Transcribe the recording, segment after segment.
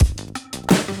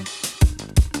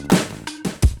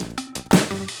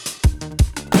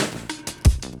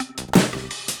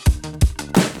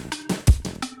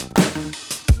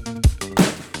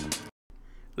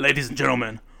Ladies and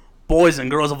gentlemen, boys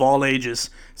and girls of all ages,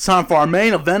 it's time for our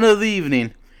main event of the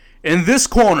evening. In this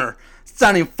corner,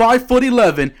 standing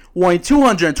 5'11", weighing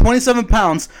 227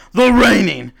 pounds, the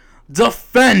reigning,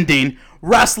 defending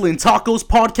Wrestling Tacos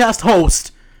podcast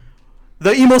host,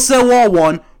 the Emo Set Wall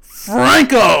one,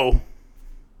 Franco.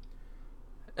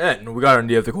 And we got our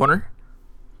knee at the corner.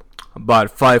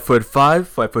 About 5'5",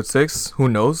 5'6", who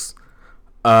knows?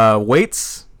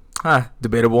 Weights?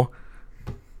 Debatable.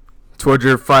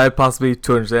 205, possibly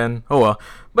 210. Oh well.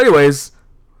 But anyways,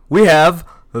 we have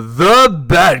the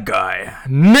bad guy,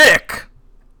 Nick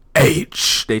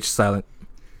H. H silent.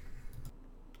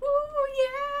 Ooh,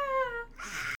 yeah.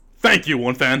 Thank you,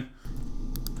 one fan.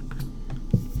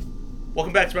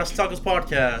 Welcome back to Wrestling Tacos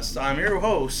podcast. I'm your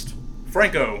host,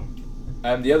 Franco.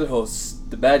 I'm the other host,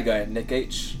 the bad guy, Nick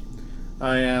H.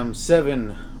 I am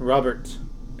 7, Robert.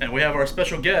 And we have our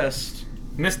special guest,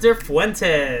 Mr.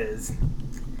 Fuentes.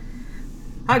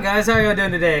 Hi guys, how are y'all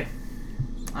doing today?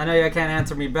 I know y'all can't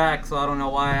answer me back, so I don't know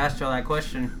why I asked y'all that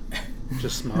question.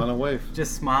 Just smile and wave.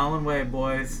 Just smile and wave,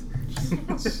 boys.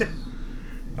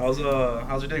 how's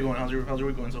your day going? How's your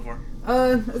week going so far?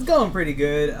 It's going pretty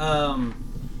good. I'm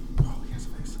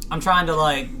trying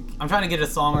to get a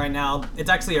song right now. It's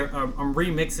actually I'm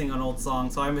remixing an old song.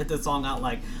 So I hit this song out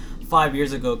like 5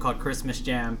 years ago called Christmas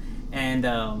Jam, and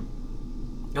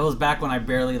it was back when I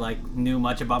barely knew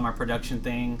much about my production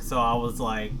thing. So I was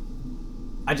like,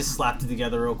 I just slapped it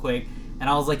together real quick, and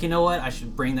I was like, you know what, I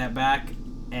should bring that back.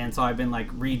 And so I've been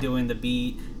redoing the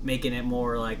beat, making it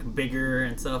more bigger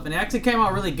and stuff, and it actually came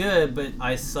out really good. But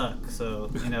I suck, so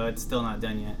it's still not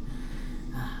done yet.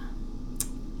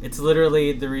 It's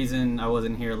literally the reason I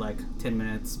wasn't here 10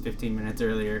 minutes, 15 minutes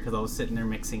earlier, because I was sitting there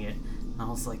mixing it. And I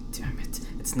was like, damn it,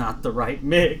 it's not the right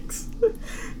mix.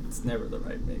 It's never the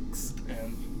right mix.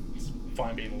 And it's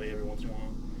fine being late every once in a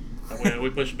while. We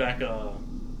pushed back. Well,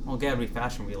 God, we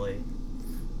fashion be late.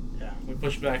 Yeah, we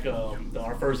pushed back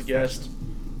our first guest,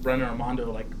 Brendan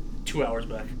Armando, 2 hours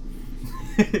back.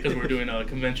 Because we were doing a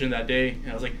convention that day.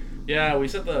 And I was like, yeah, we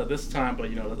set this time,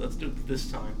 but let's do it this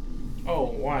time. Oh,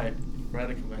 why? We're at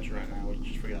a convention right now. We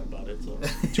just forgot about it. So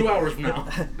 2 hours from now.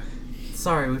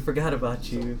 Sorry, we forgot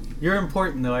about you. You're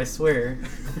important, though, I swear.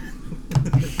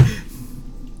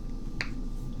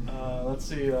 Let's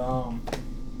see. You have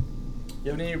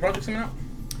any projects coming out?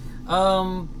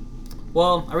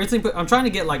 Well, I'm trying to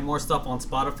get more stuff on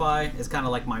Spotify. It's kind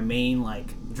of my main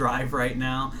drive right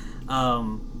now.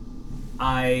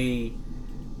 I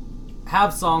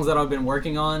have songs that I've been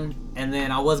working on, and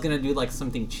then I was gonna do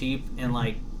something cheap and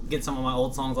get some of my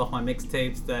old songs off my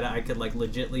mixtapes that I could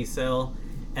legitly sell,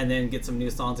 and then get some new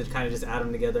songs and kind of just add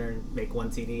them together and make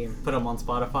one CD and put them on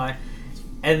Spotify.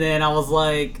 And then I was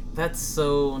like, that's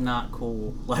so not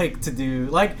cool to do.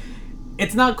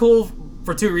 It's not cool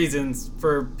for two reasons.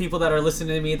 For people that are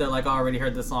listening to me, they're I already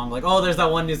heard this song. Oh, there's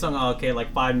that one new song. Oh, okay,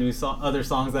 5 new other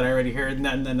songs that I already heard, and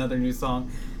then another new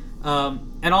song.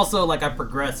 And also I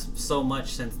progressed so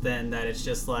much since then that it's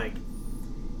just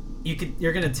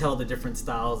you're gonna tell the different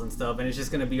styles and stuff, and it's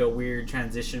just gonna be a weird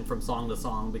transition from song to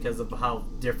song because of how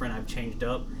different I've changed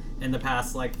up in the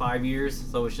past 5 years.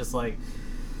 So it's just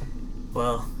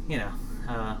well,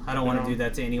 I don't want to do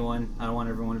that to anyone. I don't want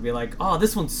everyone to be oh,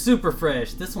 this one's super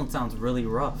fresh. This one sounds really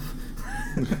rough.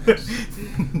 I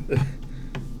think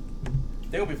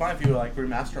it'll be fine if you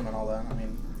remaster them and all that. I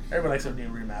mean, everybody likes a new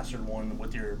remastered one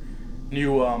with your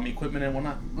new equipment and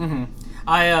whatnot. Mm-hmm.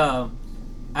 I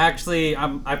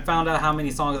found out how many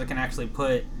songs I can actually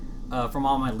put from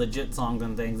all my legit songs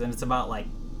and things, and it's about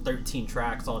 13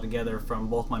 tracks altogether from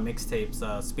both my mixtapes,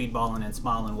 Speedballin' and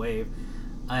Smile and Wave.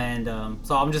 And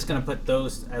so I'm just gonna put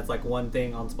those as one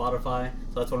thing on Spotify.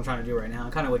 So that's what I'm trying to do right now.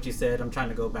 Kind of what you said. I'm trying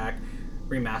to go back,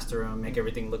 remaster them, make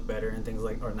everything look better and things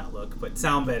or not look, but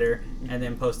sound better, and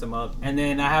then post them up. And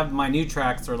then I have my new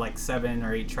tracks are 7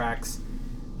 or 8 tracks.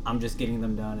 I'm just getting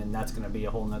them done, and that's gonna be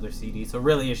a whole nother CD. So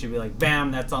really, it should be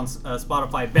bam, that's on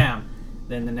Spotify, bam.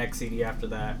 Then the next CD after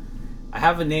that. I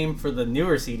have a name for the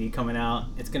newer CD coming out.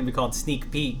 It's gonna be called Sneak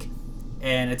Peek,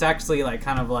 and it's actually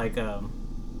kind of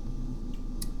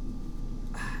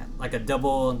a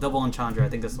double entendre. I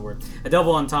think that's the word. A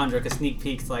double entendre, because Sneak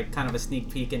Peek's kind of a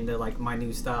sneak peek into my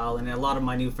new style, and a lot of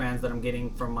my new fans that I'm getting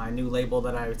from my new label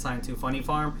that I signed to, Funny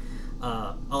Farm.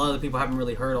 A lot of the people haven't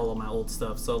really heard all of my old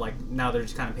stuff, so now they're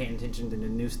just kind of paying attention to the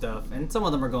new stuff, and some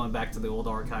of them are going back to the old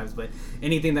archives. But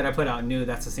anything that I put out new,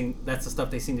 that's the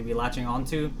stuff they seem to be latching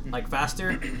onto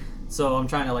faster. So I'm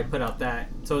trying to put out that.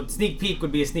 So Sneak Peek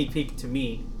would be a sneak peek to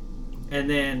me, and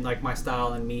then my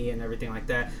style and me and everything like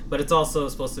that. But it's also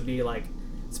supposed to be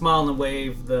Smile and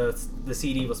Wave. The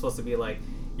CD was supposed to be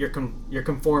you're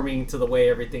conforming to the way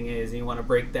everything is, and you want to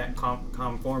break that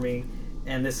conforming.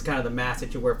 And this is kind of the mask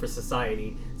that you wear for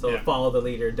society. So Yeah. follow the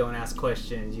leader, don't ask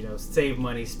questions. Save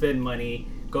money, spend money,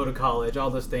 go to college,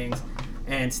 all those things.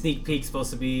 And Sneak Peek's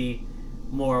supposed to be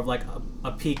more of like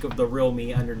a peek of the real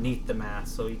me underneath the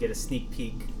mask. So you get a sneak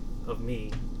peek of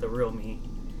me, the real me.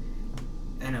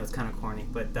 I know it's kind of corny,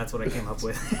 but that's what I came up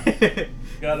with.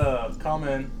 Got a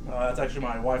comment. That's actually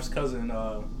my wife's cousin.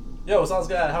 Yo, saw this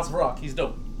guy at House of Rock. He's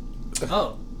dope.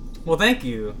 Oh, well, thank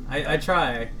you. I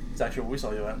try. It's actually where we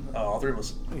saw you at. All three of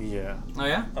us. Yeah. Oh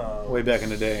yeah, Way back in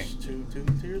the day. Two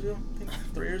years ago? I think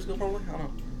 3 years ago, probably. I don't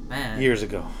know. man. Years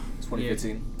ago.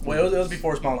 2015. Well, it was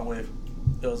before Smiling Wave.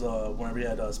 It was whenever you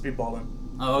had Speedballing.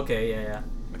 Oh okay, yeah.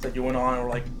 It's like you went on and were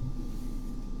like,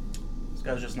 this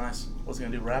guy's just nice. What's he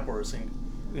gonna do, rap or sing?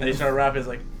 And he started rapping. It's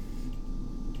like,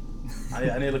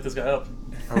 I need to look this guy up.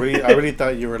 I really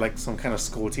thought you were like some kind of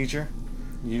school teacher.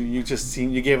 You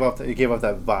gave off that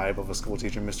vibe of a school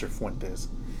teacher, Mr. Fuentes.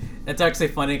 It's actually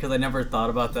funny because I never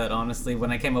thought about that, honestly.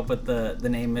 When I came up with the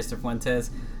name Mr. Fuentes,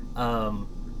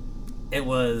 it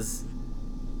was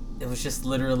just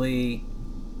literally,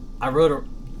 I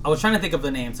was trying to think of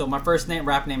the name. So my first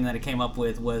rap name that I came up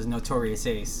with was Notorious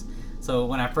Ace. So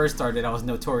when I first started, I was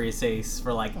Notorious Ace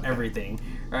for like everything,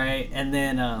 right? And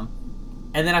then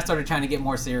I started trying to get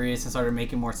more serious and started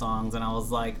making more songs, and I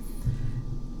was like,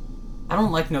 I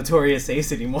don't like Notorious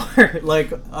Ace anymore.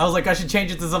 Like, I was like, I should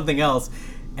change it to something else.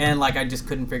 And, like, I just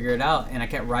couldn't figure it out. And I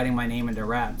kept writing my name into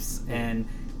raps. And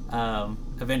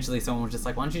eventually someone was just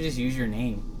like, why don't you just use your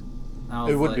name?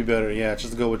 It would be better, yeah,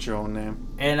 just go with your own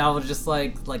name. And I was just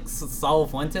like Saul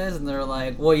Fuentes. And they were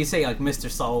like, well, you say, like, Mr.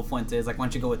 Saul Fuentes. Like, why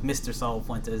don't you go with Mr. Saul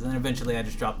Fuentes? And then eventually I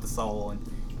just dropped the Saul and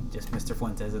just Mr.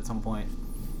 Fuentes at some point.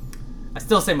 I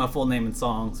still say my full name in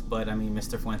songs, but, I mean,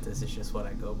 Mr. Fuentes is just what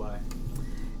I go by.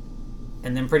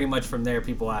 And then pretty much from there,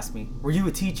 people ask me, were you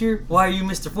a teacher? Why are you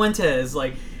Mr. Fuentes?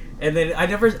 Like, and then I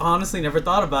honestly never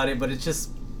thought about it, but it's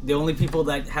just the only people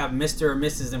that have Mr. or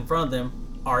Mrs. in front of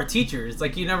them are teachers.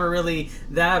 Like, you never really,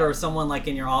 that or someone like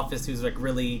in your office who's like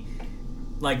really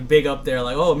like big up there,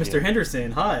 like, oh, Mr.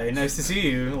 Henderson, hi, nice to see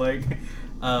you. Like,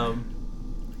 I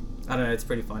don't know, it's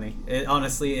pretty funny.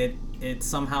 It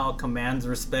somehow commands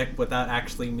respect without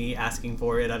actually me asking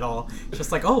for it at all. It's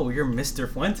just like, oh, you're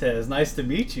Mr. Fuentes, nice to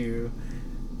meet you.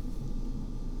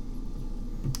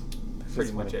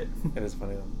 Pretty much it. It is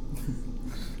funny though.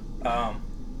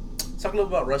 Let's talk a little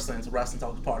about wrestling. It's a Wrestling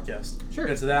Talks podcast. Sure.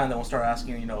 We'll get to that, and then we'll start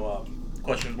asking,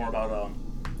 questions more about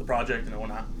the project and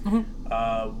whatnot.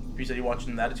 Mm-hmm. You said you watched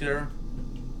in the Attitude Era.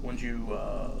 When did you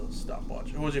stop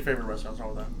watching? Who was your favorite wrestler? I'll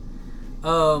start with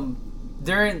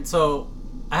that.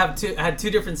 I had two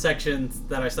different sections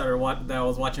that I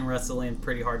was watching wrestling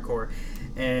pretty hardcore,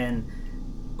 and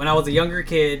when I was a younger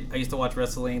kid, I used to watch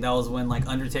wrestling. That was when like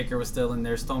Undertaker was still in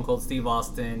there, Stone Cold Steve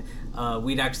Austin.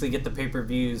 We'd actually get the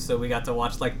pay-per-views, so we got to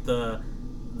watch like the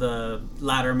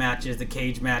ladder matches, the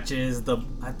cage matches.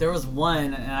 There was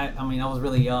one, and I mean I was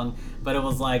really young, but it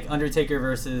was like Undertaker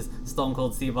versus Stone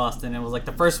Cold Steve Austin. It was like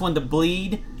the first one to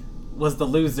bleed was the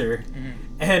loser,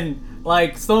 and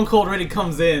like Stone Cold already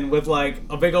comes in with like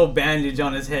a big old bandage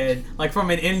on his head, like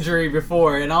from an injury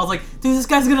before, and I was like, dude, this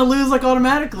guy's gonna lose like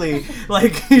automatically.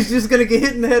 Like, he's just gonna get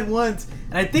hit in the head once.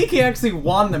 And I think he actually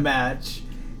won the match,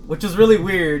 which was really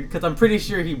weird because I'm pretty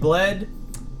sure he bled,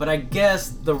 but I guess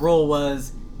the rule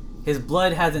was his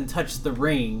blood hasn't touched the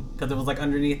ring because it was like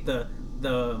underneath the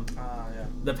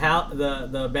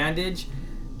bandage,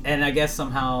 and I guess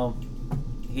somehow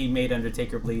he made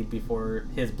Undertaker bleed before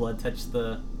his blood touched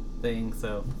the thing.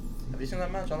 So, have you seen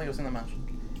that match? I don't think I've seen that match.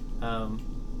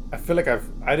 I feel like I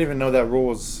didn't even know that rule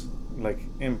was like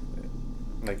an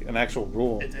actual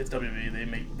rule. It's WWE. They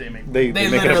make they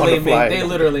make it up on the fly. They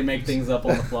literally make things up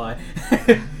on the fly.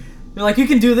 They're like, you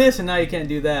can do this, and now you can't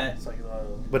do that. It's like,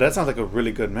 but that sounds like a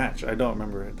really good match. I don't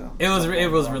remember it though. It was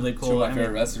really cool. Two of my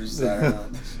favorite wrestlers that are not.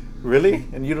 Really?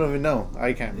 And you don't even know?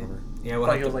 I can't remember. Yeah, it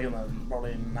was like in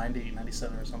probably in 90,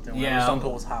 97 or something. When Yeah. Stone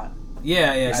Cold was hot.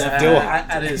 Yeah, At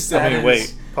definitely. his, I mean,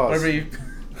 wait. Pause. Whenever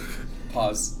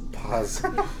Pause.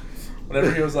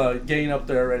 whenever he was getting up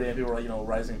there already, and people were like,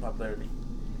 rising in popularity.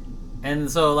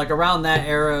 And so, like, around that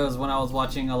era is when I was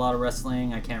watching a lot of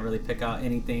wrestling. I can't really pick out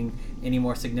anything any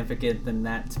more significant than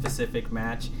that specific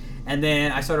match. And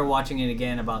then I started watching it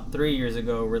again about 3 years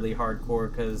ago, really hardcore,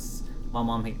 because my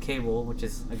mom had cable, which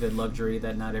is a good luxury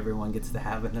that not everyone gets to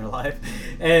have in their life.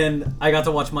 And I got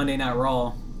to watch Monday Night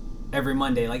Raw every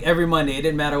Monday. Like, every Monday. It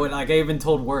didn't matter what, like, I even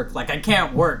told work, like, I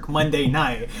can't work Monday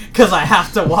night because I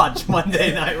have to watch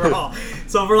Monday Night Raw.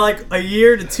 So for, like, a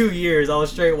year to 2 years, I was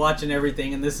straight watching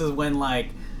everything. And this is when,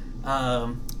 like,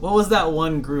 What was that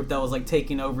one group that was like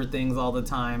taking over things all the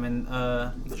time? And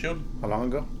The Shield. How long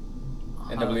ago?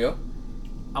 NWO?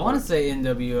 I want to say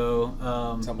NWO.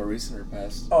 Talking about recent or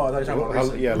past? Oh, I thought you were talking about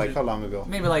recent. Yeah, like how long ago?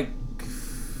 Maybe like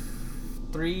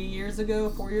 3 years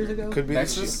ago, 4 years ago. Could be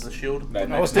Nexus? The Shield. That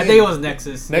I was I think it was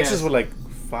Nexus. Nexus yeah. was like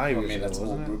 5 I years mean, ago, that's a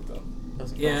whole wasn't it? group, though.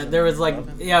 Yeah, there was like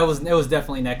it was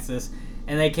definitely Nexus,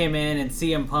 and they came in and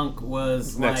CM Punk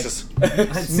was Nexus. like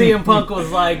CM Punk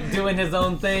was like doing his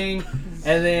own thing,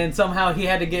 and then somehow he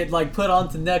had to get like put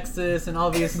onto Nexus, and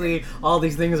obviously all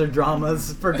these things are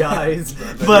dramas for guys,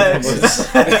 but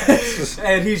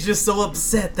and he's just so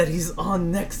upset that he's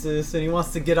on Nexus and he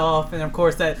wants to get off, and of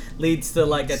course that leads to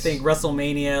like I think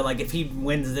WrestleMania, like if he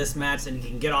wins this match then he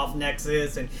can get off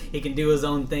Nexus and he can do his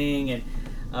own thing,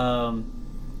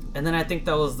 and then I think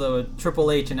that was the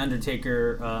Triple H and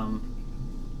Undertaker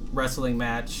wrestling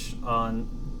match on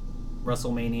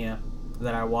WrestleMania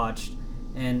that I watched,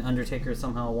 and Undertaker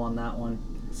somehow won that one.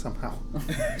 Somehow.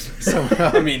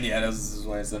 I mean, yeah, that was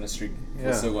when it's on the streak. Yeah.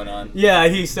 It's still going on. Yeah,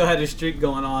 he still had a streak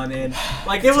going on, and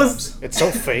like it was It's so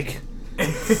fake.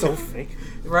 It's so fake.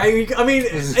 right. I mean,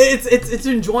 it's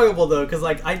enjoyable though, because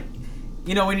like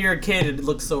you know, when you're a kid, it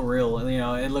looks so real. You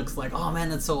know, it looks like, oh man,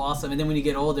 that's so awesome. And then when you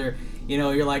get older, you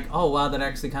know, you're like, oh wow, that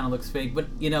actually kind of looks fake. But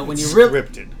you know, when you really,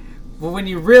 Scripted. well, when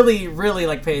you really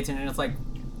like pay attention, it's like,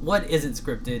 what isn't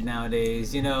scripted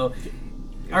nowadays? You know,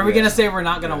 are we gonna say we're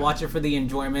not gonna watch it for the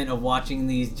enjoyment of watching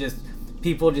these just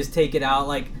people just take it out?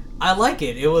 Like, I like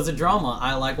it. It was a drama.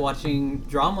 I like watching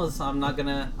dramas. I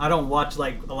don't watch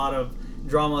like a lot of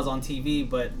dramas on TV,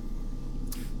 but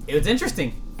it was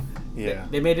interesting. Yeah.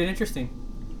 They made it interesting.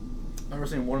 I remember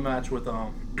seeing one match with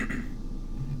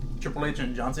Triple H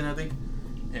and John Cena, I think,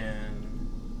 in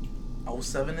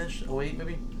 07-ish, 08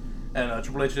 maybe. And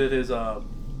Triple H did his,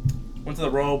 went to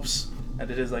the ropes and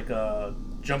did his, like,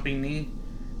 jumping knee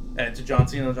to John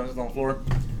Cena. John Cena's on the floor.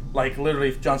 Like,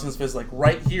 literally, John Cena's fist, like,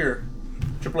 right here.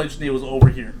 Triple H's knee was over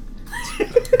here.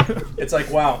 It's like,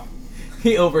 wow.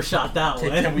 He overshot that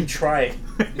one. Can we try?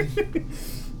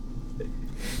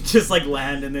 Just like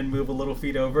land and then move a little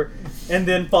feet over, and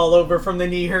then fall over from the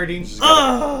knee hurting. Just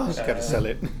Ah! gotta sell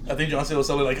it. I think John Cena was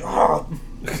selling like, oh.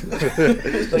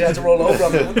 They had to roll over.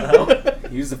 I'm like, what the hell?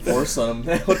 Use the force on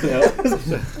him. What the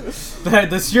hell?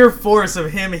 The sheer force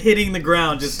of him hitting the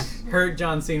ground just hurt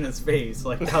John Cena's face.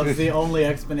 Like, that was the only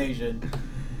explanation.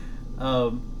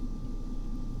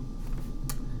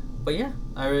 But yeah,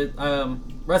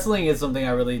 wrestling is something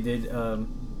I really did.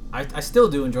 I still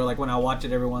do enjoy, like when I watch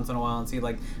it every once in a while and see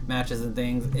like matches and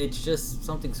things. It's just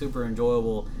something super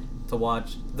enjoyable to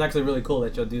watch. It's actually really cool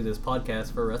that you'll do this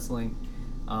podcast for wrestling.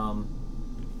 I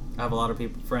have a lot of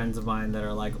friends of mine that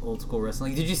are like old school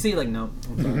wrestling. Did you see? Like, no,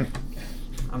 I'm sorry.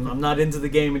 I'm not into the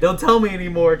game, and don't tell me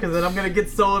anymore because then I'm gonna get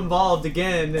so involved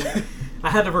again. And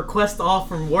I had to request off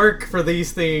from work for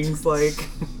these things. Like,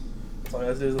 So all you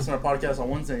guys do is listen to our podcast on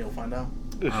Wednesday, and you'll find out.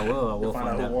 I will You'll find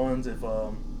out find who out. won, if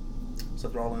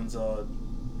Seth Rollins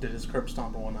did his curb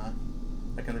stomp and whatnot.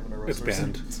 I can't even remember. It's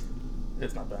banned.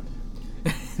 It's not banned.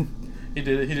 He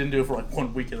did it. He didn't do it for like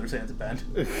 1 week. They're saying it's banned.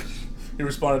 He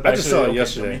responded back. I just to saw "Okay, it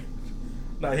yesterday. show me."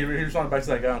 No, he responded back to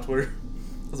that guy on Twitter.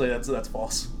 I was like, that's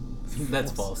false.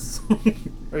 That's false. Where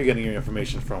are you getting your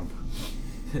information from?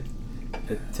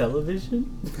 The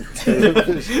television?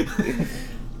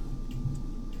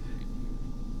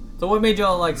 So what made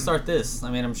y'all like start this?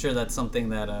 I mean, I'm sure that's something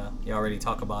that you already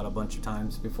talk about a bunch of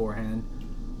times beforehand.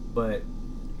 But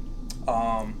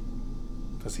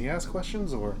Does he ask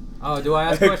questions or? do I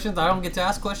ask questions? I don't get to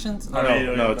ask questions. I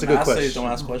mean, no, it's a good Mass says question.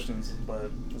 Don't ask questions, but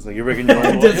It's like you're breaking your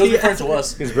own. Does he was he referring ask- to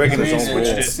us. He's breaking his own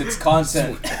It's, rules. it's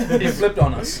content. He flipped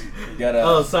on us. You gotta.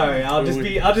 Oh, sorry. I'll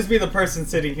just be the person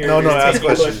sitting here. No, just ask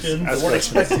taking questions. Ask We're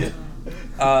questions. expected.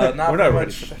 We're Not not very ready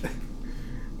much. for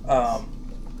that.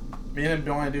 Me and him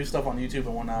going to do stuff on YouTube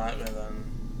and whatnot, and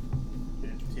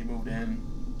then he moved in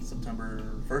September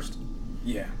 1st.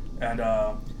 Yeah. And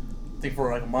I think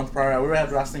for like a month prior, we were at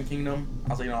Wrestling Kingdom. I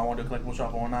was like, I want to do a collectible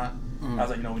shop and whatnot. I was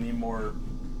like, we need more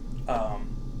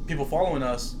people following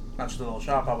us, not just a little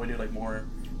shop. How we do like more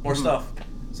stuff.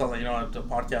 So I was like, the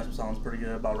podcast sounds pretty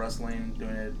good about wrestling.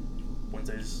 Doing it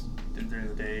Wednesdays during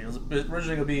the day. It was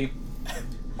originally gonna be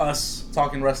us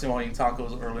talking wrestling while eating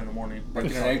tacos early in the morning.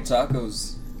 Breaking egg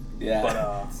tacos. Yeah. But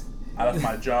I left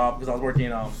my job because I was working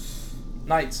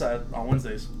nights on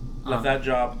Wednesdays. Left that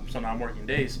job, so now I'm working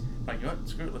days. I'm like, you know what?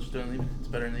 Screw it. Let's just do it in the evening. It's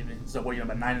better in the evening. So waking up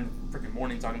at 9 in the freaking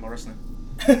morning talking about wrestling.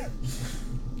 I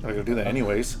gotta do that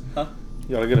anyways. Huh?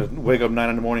 Y'all gotta wake up 9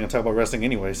 in the morning and talk about wrestling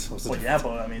anyways. What's the Well, yeah,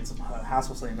 but I mean, it's a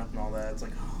hassle setting up and all that. It's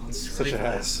like, Such a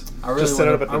ass. I really, Just set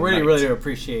it up wanna- at I the really, night. really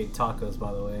appreciate tacos,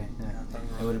 by the way. Yeah,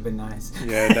 it would have been nice.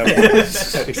 Yeah, that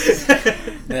was nice.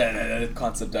 That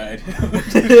concept died.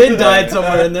 It died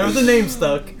somewhere in there. The name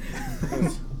stuck.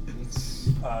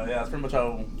 Yeah, that's pretty much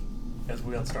how as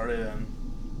we got started, and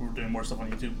we were doing more stuff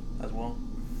on YouTube as well.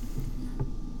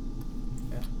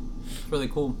 It's really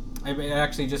cool. It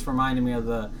actually just reminded me of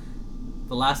the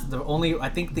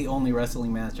only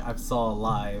wrestling match I saw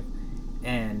live,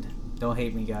 and don't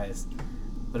hate me, guys,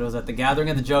 but it was at the Gathering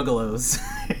of the Juggalos.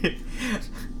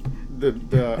 The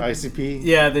ICP.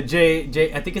 Yeah, the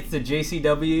I think it's the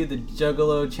JCW, the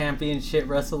Juggalo Championship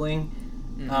Wrestling.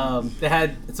 They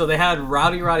had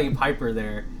Roddy Piper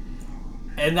there,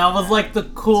 and that was like the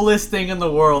coolest thing in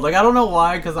the world. Like, I don't know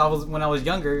why, because when I was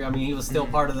younger, I mean, he was still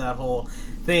part of that whole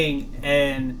thing,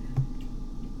 and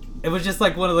it was just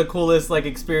like one of the coolest like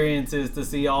experiences to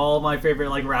see all my favorite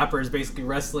like rappers basically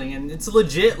wrestling, and it's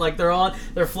legit. Like,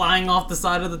 they're flying off the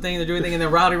side of the thing, they're doing thing, and then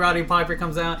Roddy Piper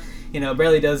comes out. You know,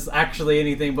 barely does actually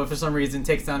anything, but for some reason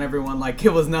takes down everyone like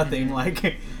it was nothing.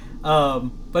 Like,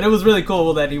 but it was really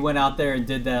cool that he went out there and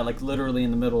did that, like literally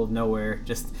in the middle of nowhere.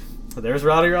 Just there's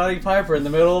Roddy Piper in the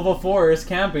middle of a forest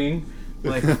camping.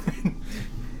 Like, I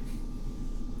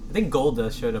think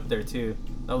Goldust showed up there too.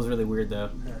 That was really weird though.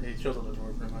 Yeah, he shows up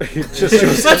everywhere pretty much. He just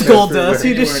shows That's up Goldust.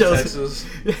 He everywhere. just Anywhere in shows. Texas.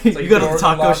 It's like You go to the doors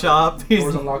taco unlocked, shop. He's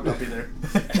Doors unlocked, I'll be there.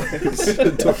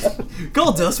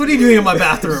 Goldust. What are you doing in my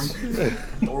bathroom?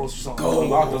 Door was just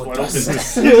unlocked, it was wide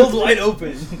open. It was wide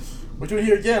open. What you doing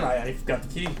here again? I forgot the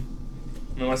key.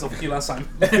 I made myself a key last time.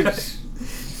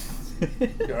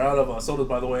 You're out of sodas,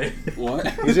 by the way. What?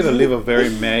 He's gonna leave a very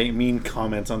mean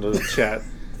comment on the chat.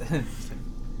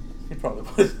 He probably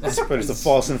was. Spreads the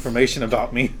false information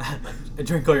about me. I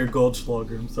drank all your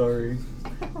Goldschlager. I'm sorry.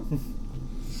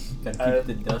 Gotta keep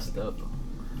the dust up.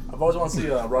 I've always wanted to see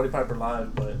Roddy Piper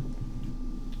live, but I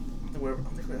don't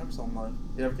think we ever saw him live.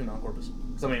 He never came down to Corpus.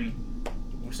 Because, I mean,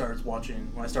 when I started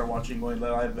watching going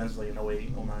live events like in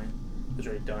 08, 09, it was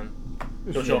already done.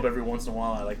 He'll show up every once in a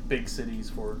while at like big cities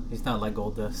for. He's not like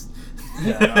Goldust.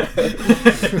 Yeah, no.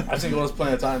 I've seen Goldust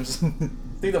plenty of times. I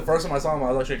think the first time I saw him,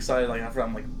 I was actually excited. Like after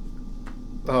I'm like,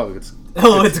 Oh, it's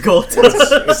Goldust.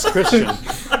 it's Christian.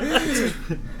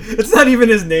 It's not even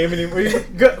his name anymore.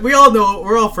 We all know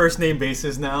we're all first name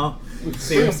basis now.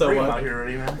 See him so bring him out much. here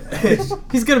already, man.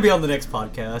 He's gonna be on the next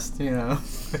podcast, you know.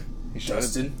 He shot it.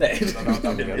 Justin.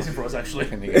 That'd be amazing for us, actually.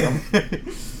 Can you get him?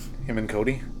 Him and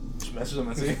Cody. Just message him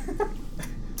and see.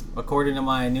 According to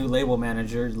my new label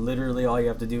manager, literally all you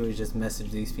have to do is just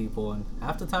message these people, and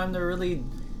half the time they're really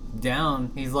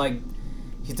down.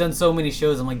 He's done so many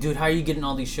shows. I'm like, dude, how are you getting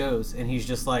all these shows? And he's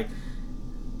just like,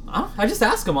 I just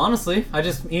ask him, honestly. I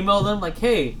just email them like,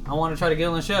 hey, I want to try to get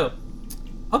on the show.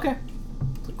 Okay.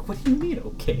 Like, what do you mean,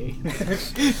 okay?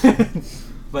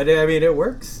 But I mean, it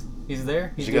works. He's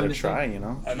there. He's You doing gotta his try, thing. you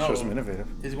know. I know. Show some innovative.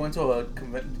 He's going to a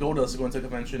Goldust is going to a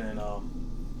convention in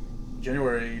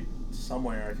January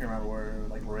somewhere. I can't remember where,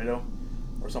 like Laredo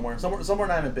or somewhere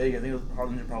not even big. I think it was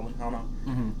Harlingen probably. I don't know.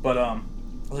 Mm-hmm. But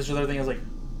the other thing is like,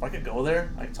 if I could go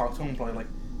there, I could talk to him probably like,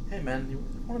 hey man, you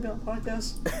want to be on the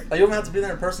podcast? Like, you don't have to be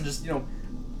there in person. Just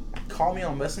call me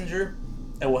on Messenger,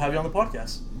 and we'll have you on the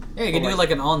podcast. Yeah, you could But, do like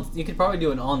an on. You could probably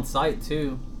do an on-site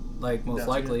too, like most That's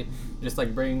likely. Just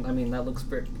like bring. I mean, that looks.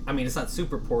 I mean, it's not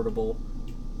super portable,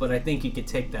 but I think you could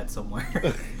take that somewhere.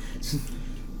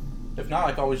 If not,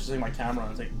 I could always just take my camera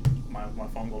and take my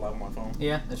phone, go live on my phone.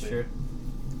 Yeah, that's See. true.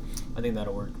 I think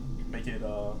that'll work. Make it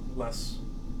less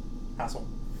hassle.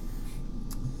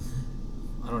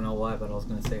 I don't know why, but I was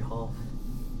gonna say Hoff.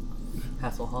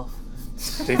 Hasselhoff.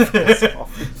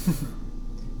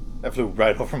 That flew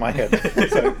right over my head.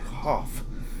 It's like, Hoff.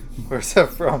 Where's that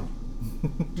from?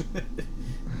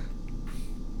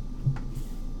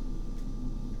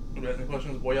 You guys any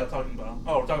questions? What y'all talking about?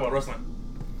 Oh, we're talking about wrestling.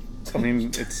 I mean,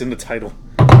 it's in the title.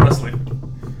 Wrestling.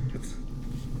 It's,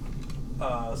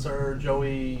 Sir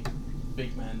Joey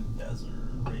Big Man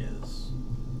Reyes.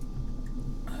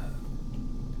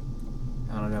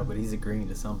 I don't know, but he's agreeing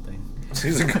to something.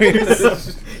 he's a great.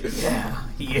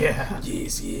 Yeah.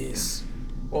 Yes.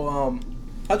 Well,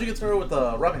 how'd you get started with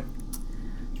rapping?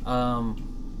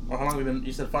 Or Or how long have you been?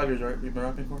 You said 5 years, right? You've been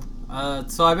rapping for?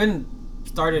 so I've been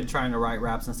started trying to write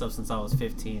raps and stuff since I was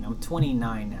 15. I'm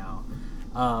 29 now,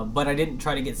 but I didn't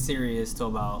try to get serious till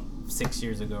about 6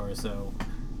 years ago or so.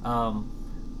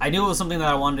 I knew it was something that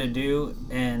I wanted to do,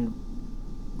 and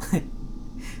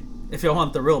if y'all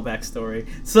want the real backstory,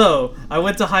 so I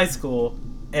went to high school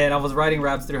and I was writing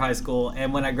raps through high school,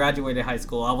 and when I graduated high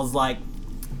school, I was like,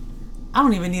 I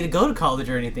don't even need to go to college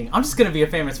or anything. I'm just gonna be a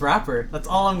famous rapper. That's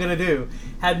all I'm gonna do.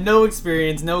 Had no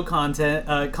experience, no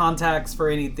contacts for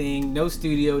anything, no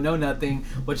studio, no nothing.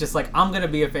 Was just like, I'm gonna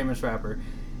be a famous rapper.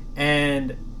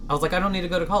 And I was like, I don't need to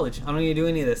go to college. I don't need to do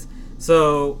any of this.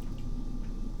 So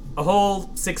a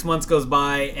whole 6 months goes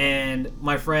by, and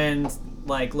my friend's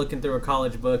like looking through a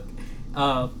college book.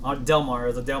 On Delmar, it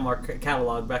was a Delmar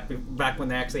catalog back when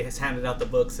they actually handed out the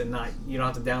books and not, you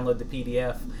don't have to download the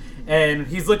PDF. And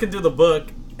he's looking through the book,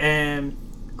 and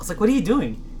I was like, "What are you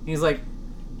doing?" And he's like,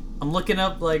 "I'm looking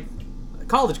up like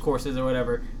college courses or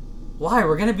whatever." Why?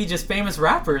 We're gonna be just famous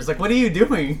rappers. Like, what are you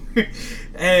doing?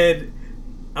 And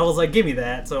I was like, "Give me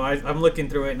that." So I'm looking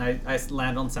through it, and I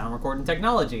land on sound recording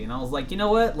technology, and I was like, you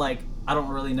know what? Like, I don't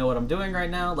really know what I'm doing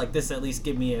right now. Like, this at least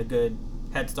give me a good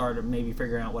head start of maybe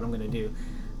figuring out what I'm gonna do.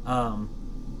 And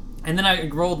then I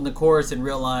enrolled in the course and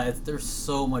realized there's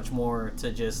so much more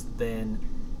to just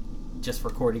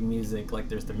recording music. Like,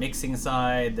 there's the mixing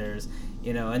side, there's,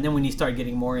 and then when you start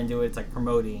getting more into it, it's like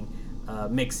promoting,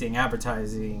 mixing,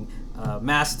 advertising,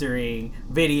 mastering,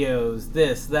 videos,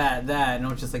 this, that, and I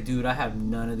was just like, dude, I have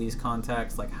none of these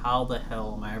contacts. Like, how the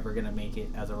hell am I ever gonna make it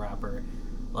as a rapper?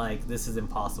 Like, this is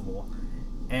impossible.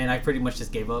 And I pretty much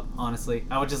just gave up, honestly.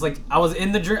 I was just like, I was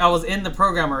in the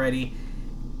program already,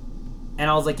 and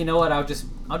I was like, you know what? I'll just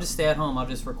stay at home. I'll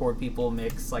just record people,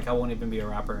 mix. Like, I won't even be a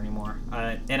rapper anymore.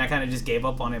 And I kind of just gave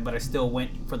up on it, but I still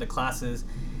went for the classes.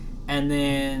 And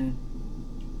then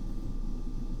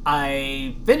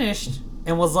I finished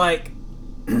and was like,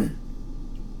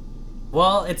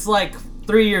 well, it's like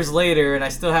 3 years later, and I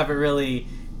still haven't really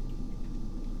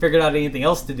figured out anything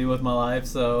else to do with my life,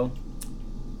 so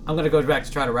I'm going to go back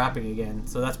to try to rapping again.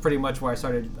 So that's pretty much where I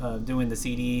started doing the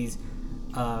CDs.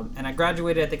 And I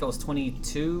graduated, I think I was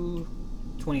 22,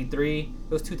 23. It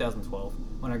was 2012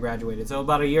 when I graduated. So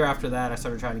about a year after that, I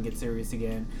started trying to get serious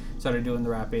again. Started doing the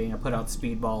rapping. I put out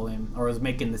Speedballin', or I was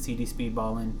making the CD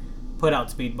Speedballin', put out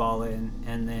Speedballin',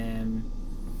 and then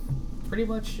pretty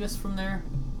much just from there,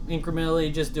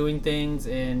 incrementally just doing things,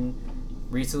 and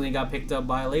recently got picked up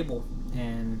by a label,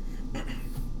 and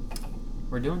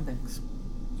we're doing things.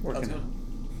 That's good.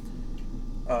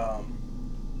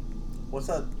 What's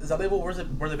that? Is that label? Where's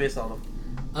they based out of?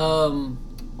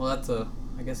 Well,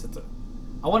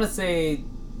 I want to say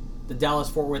the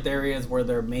Dallas-Fort Worth area is where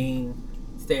their main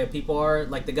stay of people are.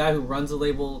 Like, the guy who runs the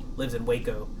label lives in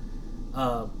Waco.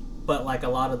 But like, a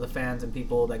lot of the fans and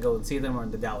people that go and see them are in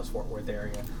the Dallas-Fort Worth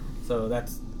area. So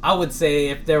I would say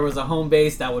if there was a home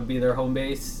base, that would be their home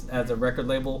base as a record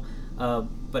label.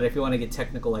 But if you want to get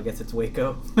technical, I guess it's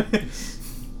Waco.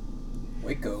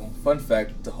 Waco. Fun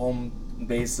fact: the home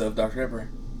base of Dr. Pepper.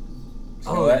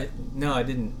 No, I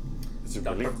didn't. Is it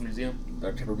Dr. really? Pepper Museum.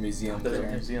 Dr. Pepper Museum. There's a there.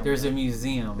 museum. There's a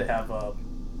museum. They have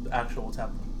actual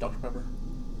tap Dr. Pepper,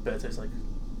 but it tastes like.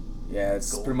 Yeah,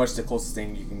 it's Gold. pretty much the closest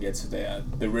thing you can get to the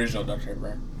original Dr.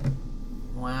 Pepper.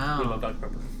 We Wow. love Dr.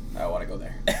 Pepper. I want to go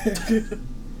there. I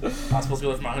was supposed to go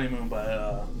there for my honeymoon,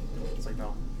 but it's like,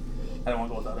 no, I didn't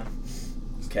want to go without him.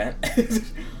 Can't. I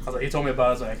was like, he told me about it,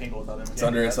 I was like, I can't go without him.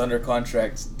 It's under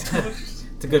contract.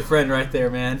 It's a good friend right there,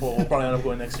 man. Well, we'll probably end up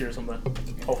going next year or something.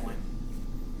 Hopefully.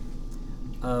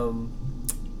 So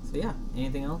yeah,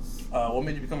 anything else? What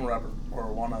made you become a rapper,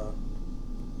 or wanna?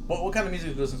 What kind of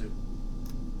music do you listen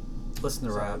to? Listen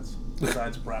to rap.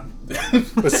 Besides rap.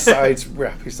 Besides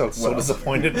rap, he sounds so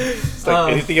disappointed. It's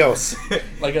like anything else.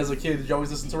 Like, as a kid, did you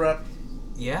always listen to rap?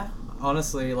 Yeah,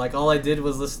 honestly, like, all I did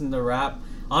was listen to rap.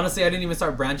 Honestly, I didn't even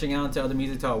start branching out into other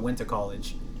music until I went to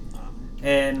college.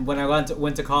 And when I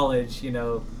went to college,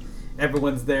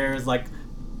 everyone's there is like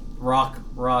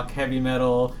rock, heavy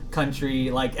metal,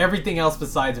 country, like everything else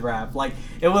besides rap. Like,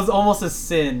 it was almost a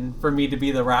sin for me to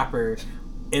be the rapper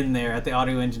in there at the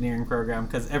audio engineering program,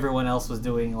 because everyone else was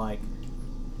doing like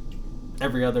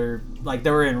every other, like,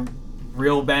 they were in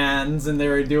real bands and they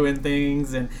were doing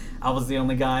things, and I was the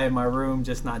only guy in my room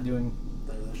just not doing.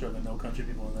 There's sure no country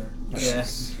people in there. Yeah.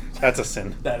 That's a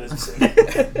sin. That is a sin.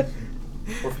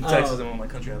 We're from Texas and we don't like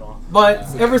country at all.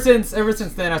 But ever since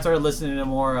then, I started listening to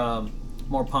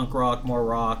more punk rock, more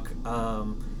rock. I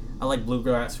like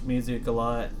bluegrass music a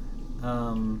lot.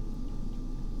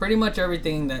 Pretty much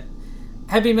everything that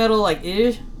heavy metal, like,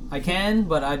 I can,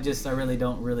 but I really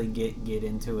don't really get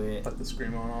into it. Like the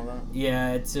screamo and all that.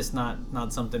 Yeah, it's just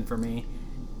not something for me.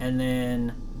 And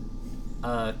then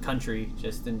country,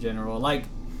 just in general. Like,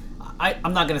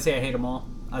 I'm not gonna say I hate them all.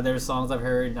 There's songs I've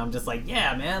heard and I'm just like,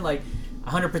 yeah, man, like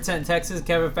 100% Texas,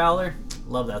 Kevin Fowler,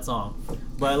 love that song.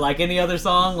 But like any other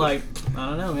song, like, I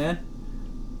don't know, man.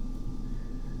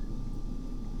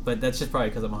 But that's just probably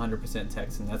because I'm 100%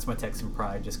 Texan. That's my Texan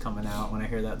pride just coming out when I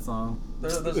hear that song.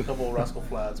 There's a couple of Rascal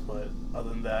Flats, but other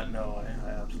than that, no, I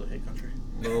absolutely hate country.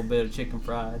 A little bit of chicken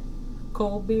fried.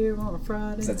 Cold beer on a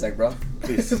Friday. Is that Zach Bro?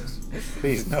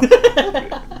 Please, no.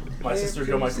 My sister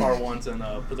drove my car once and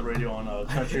put the radio on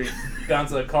country. Got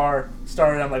into the car,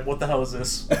 started. I'm like, what the hell is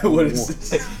this? What is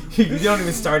this? You don't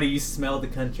even start it, you smell the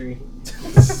country.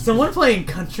 Someone playing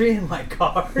country in my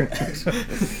car.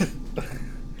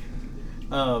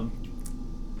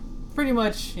 Pretty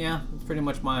much, yeah, it's pretty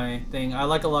much my thing. I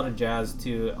like a lot of jazz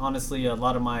too. Honestly, a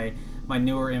lot of my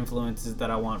newer influences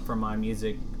that I want from my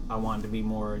music, I want to be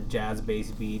more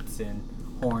jazz-based beats and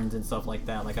horns and stuff like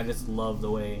that. Like, I just love the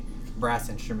way brass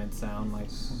instruments sound. Like,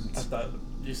 I thought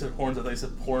you said horns. I thought you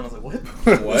said porn. I was like, what?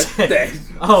 What?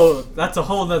 oh, that's a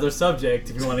whole nother subject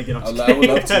if you want to get on. I would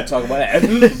love to talk about that.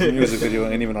 Music video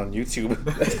ain't even on YouTube.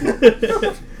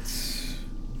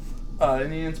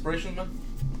 Any inspiration, man?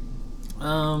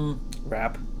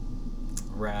 Rap,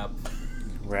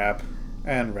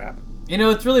 and rap. You know,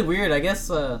 it's really weird. I guess,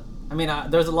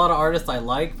 there's a lot of artists I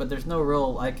like, but there's no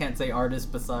real, I can't say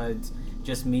artist besides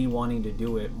just me wanting to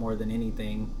do it more than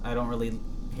anything. I don't really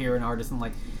hear an artist and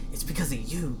like, it's because of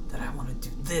you that I want to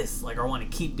do this, like, or I want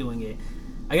to keep doing it.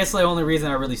 I guess the only reason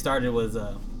I really started was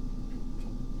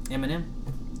Eminem.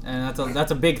 And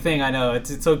that's a big thing, I know.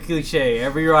 It's so cliche.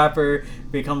 Every rapper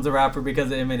becomes a rapper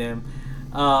because of Eminem.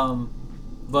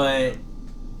 But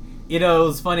you know, it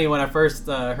was funny when I first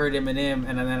heard Eminem,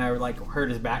 and then I like heard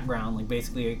his background, like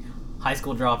basically a high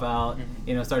school dropout.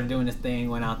 You know, started doing his thing,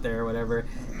 went out there, whatever.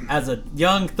 As a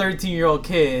young 13-year-old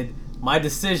kid, my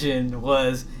decision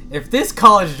was, if this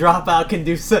college dropout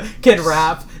can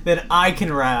rap, then I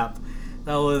can rap.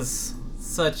 That was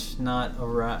such not a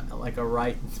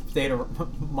right state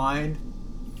of mind,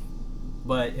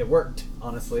 but it worked,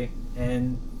 honestly.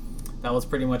 And that was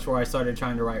pretty much where I started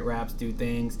trying to write raps, do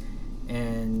things,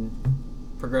 and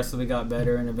progressively got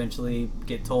better, and eventually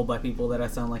get told by people that I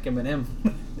sound like Eminem.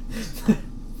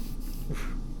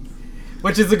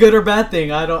 Which is a good or bad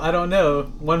thing, I don't know.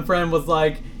 One friend was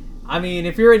like, I mean,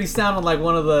 if you're already sounding like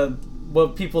one of the,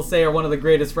 what people say are one of the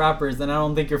greatest rappers, then I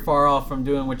don't think you're far off from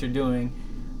doing what you're doing.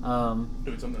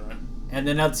 Doing something right. And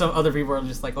then some other people are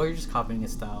just like, oh, you're just copying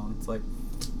his style. And it's like,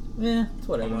 it's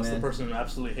whatever, Unless man. the person who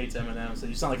absolutely hates Eminem, so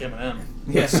you sound like Eminem.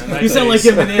 Yes, In that you sound like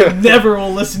case, Eminem. Never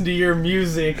will listen to your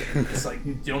music. It's like,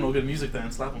 you don't know good music, then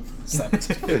slap him.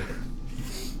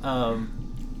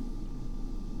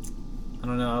 I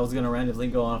don't know. I was gonna randomly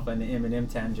go off on an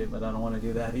Eminem tangent, but I don't want to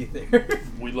do that either.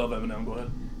 We love Eminem. Go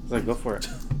ahead. It's like, go for it.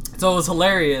 So it was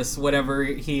hilarious. Whenever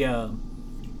he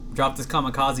dropped his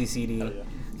Kamikaze CD, Hell yeah.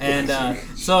 and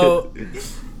so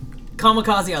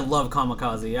Kamikaze, I love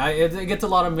Kamikaze. It gets a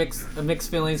lot of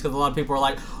mixed feelings because a lot of people are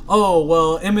like, oh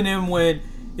well, Eminem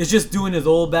is just doing his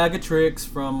old bag of tricks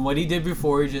from what he did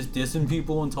before. He's just dissing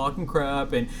people and talking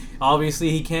crap, and obviously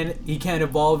he can't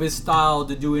evolve his style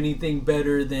to do anything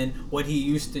better than what he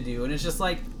used to do. And it's just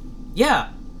like,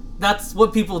 yeah, that's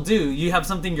what people do. You have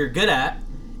something you're good at,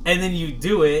 and then you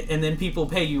do it, and then people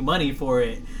pay you money for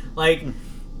it. Like,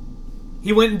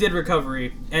 he went and did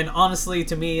Recovery, and honestly,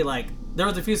 to me, like, there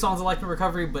was a few songs I liked in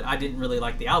Recovery, but I didn't really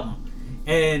like the album.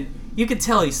 And you could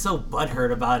tell he's so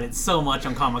butthurt about it so much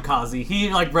on Kamikaze.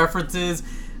 He like references.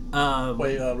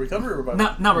 Wait, Recovery or Revival?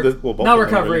 Not both not of them,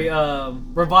 Recovery. really.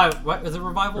 Revival. What is it?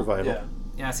 Revival. Revival. Yeah.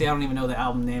 Yeah. See, I don't even know the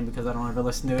album name because I don't ever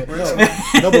listen to it.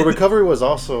 No, but Recovery was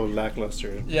also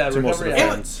lackluster. Yeah, to most of the Recovery-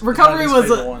 fans. Recovery Not his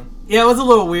was favorite one. yeah, it was a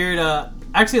little weird. I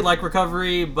actually like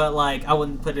Recovery, but like I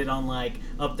wouldn't put it on like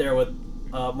up there with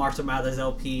Marshall Mathers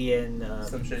LP and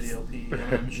Some Shady LP,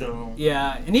 Eminem Show.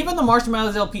 yeah, and even the Marshall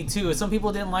Mathers LP too. If some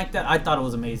people didn't like that, I thought it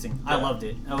was amazing. I Yeah. loved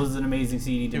it. That was an amazing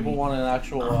CD to People me. want an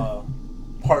actual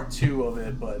part 2 of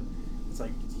it, but it's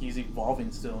like he's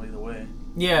evolving still either way.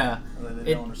 Yeah, And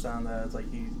they It- don't understand that. It's like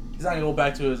he's not gonna go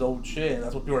back to his old shit.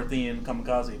 That's what people are thinking in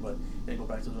Kamikaze, but he didn't go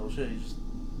back to his old shit. He just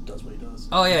does what he does.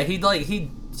 oh yeah,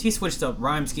 he switched up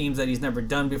rhyme schemes that he's never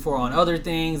done before on other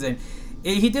things, and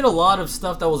he did a lot of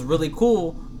stuff that was really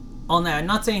cool on that. I'm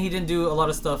not saying he didn't do a lot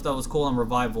of stuff that was cool on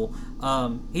Revival.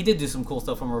 He did do some cool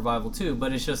stuff on Revival too,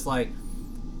 but it's just like,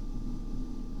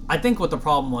 I think what the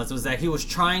problem was that he was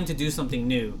trying to do something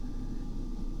new.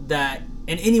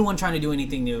 And anyone trying to do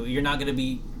anything new, you're not gonna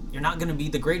be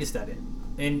the greatest at it.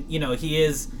 And you know, he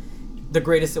is the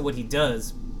greatest at what he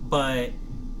does, but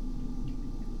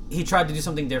he tried to do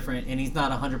something different, and he's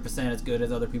not 100% as good as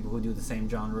other people who do the same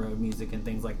genre of music and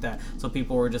things like that. So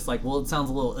people were just like, well, it sounds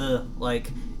a little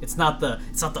like it's not the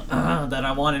that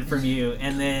I wanted from you.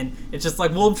 And then it's just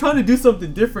like, well, I'm trying to do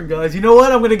something different, guys. You know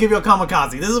what? I'm gonna give you a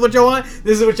Kamikaze. This is what y'all want.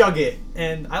 This is what y'all get.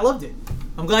 And I loved it.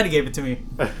 I'm glad he gave it to me.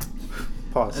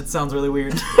 Pause. That sounds really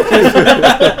weird.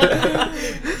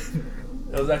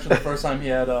 It was actually the first time he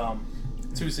had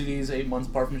 2 CDs 8 months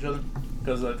apart from each other.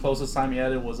 Because the closest time he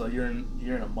had it was a year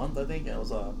and a month, I think. It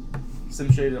was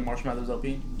Slim Shady and Marshall Mathers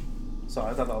LP. So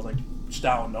I thought that was like just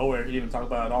out of nowhere. He didn't even talk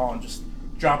about it at all and just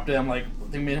dropped it. I'm like,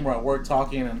 I think me and him were at work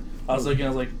talking, and I was looking, I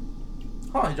was like,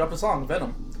 huh, he dropped a song,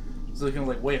 Venom. So I was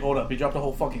like, wait, hold up, he dropped a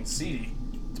whole fucking CD.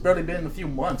 It's barely been a few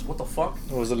months. What the fuck?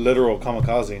 It was a literal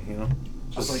kamikaze, you know?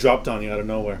 Just like- dropped on you out of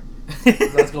nowhere.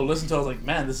 Let's go listen to it. I was like,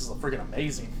 man, this is freaking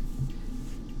amazing.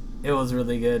 It was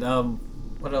really good.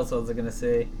 What else was I gonna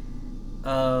say?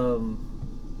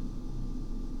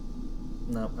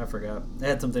 No, I forgot. It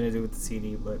had something to do with the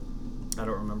CD, but I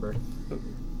don't remember.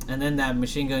 And then that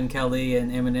Machine Gun Kelly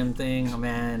and Eminem thing, oh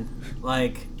man,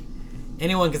 like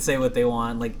anyone could say what they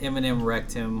want. Like Eminem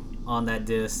wrecked him on that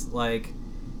diss. Like,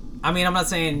 I mean, I'm not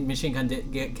saying Machine Gun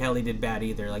Kelly did bad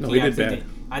either. Like No, he did actually bad.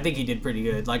 I think he did pretty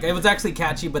good. Like it was actually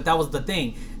catchy, but that was the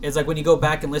thing. It's like when you go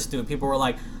back and listen to it, people were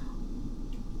like,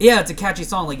 yeah, it's a catchy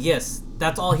song. Like, yes,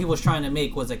 that's all he was trying to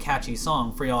make was a catchy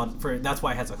song for y'all. That's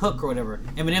why it has a hook or whatever.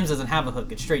 Eminem's doesn't have a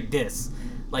hook; it's straight diss.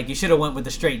 Like, you should have went with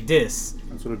the straight diss.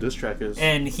 That's what a diss track is.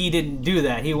 And he didn't do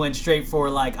that. He went straight for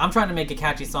like, I'm trying to make a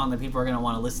catchy song that people are gonna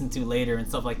want to listen to later and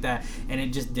stuff like that. And it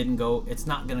just didn't go. It's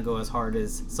not gonna go as hard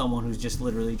as someone who's just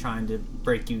literally trying to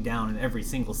break you down in every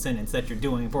single sentence that you're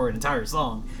doing for an entire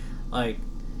song. Like,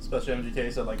 Especially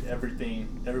MGK said like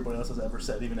everything everybody else has ever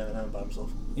said, even Eminem by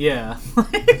himself. yeah.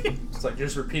 It's like you're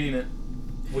just repeating it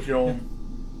with your own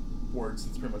words.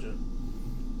 That's pretty much it.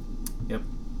 Yep.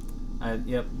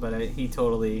 He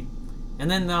totally. And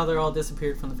then now they're all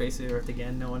disappeared from the face of the earth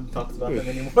again. No one talks about them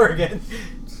anymore again.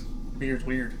 Beard's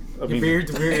weird. I Your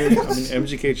beard's weird. I mean,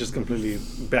 MGK just completely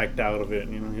backed out of it.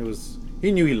 You know,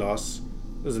 he knew he lost.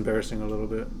 It was embarrassing a little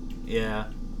bit, Yeah.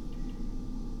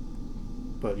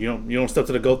 but you don't step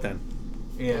to the goat then.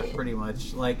 Yeah, pretty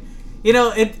much. Like, you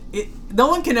know, it no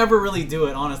one can ever really do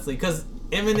it, honestly, because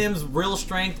Eminem's real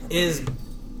strength is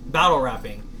battle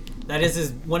rapping. That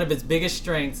is one of his biggest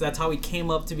strengths. That's how he came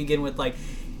up to begin with. Like,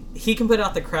 he can put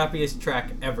out the crappiest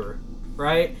track ever,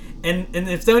 right? And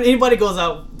if anybody goes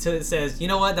out to says, you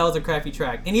know what, that was a crappy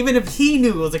track, and even if he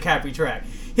knew it was a crappy track,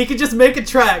 he could just make a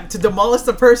track to demolish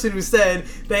the person who said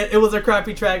that it was a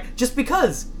crappy track just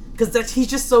because he's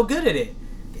just so good at it.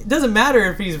 It doesn't matter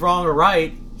if he's wrong or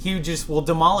right. He just will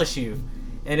demolish you,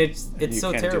 and it's You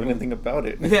so can't terrible. do anything about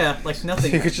it. Yeah, like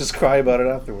nothing. You could just cry about it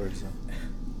afterwards.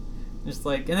 Just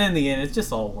like, and then in the end, it's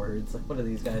just all words. Like, what are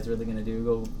these guys really gonna do?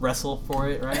 Go wrestle for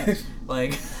it, right?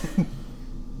 Like,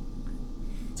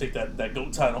 Take that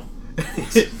GOAT title.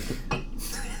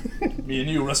 Me and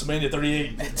you, WrestleMania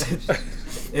 38.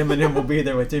 Eminem will be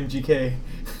there with MGK.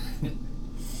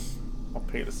 I'll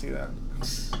pay to see that.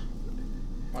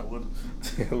 I would.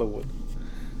 Hella would.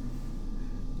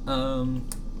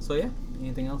 So yeah.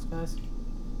 Anything else, guys?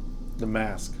 The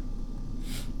Mask.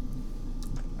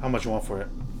 How much you want for it?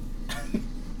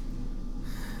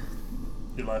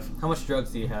 Your life. How much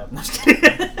drugs do you have? No, I'm just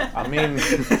kidding.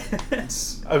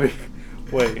 I mean,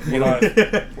 wait. We're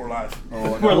live. We're live.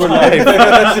 Oh, We're no.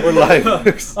 live. We're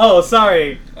live. Oh,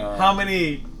 sorry. Uh, How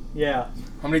many? Yeah.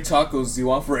 How many tacos do you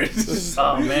want for it?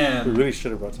 Oh We man. really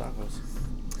should have brought tacos.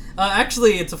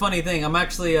 Actually, it's a funny thing. I'm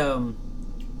actually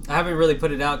I haven't really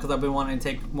put it out because I've been wanting to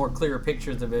take more clearer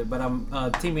pictures of it. But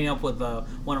I'm teaming up with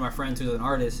one of my friends who's an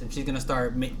artist, and she's gonna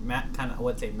start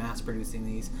mass producing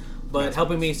these, but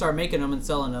helping me start making them and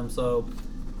selling them. So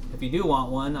if you do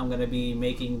want one, I'm gonna be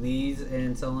making these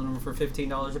and selling them for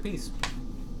 $15 a piece.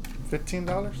 $15?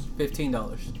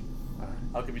 $15.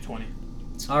 I'll give you 20.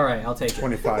 All right, I'll take it.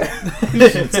 25.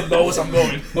 It's the lowest I'm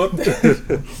going. What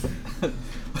the?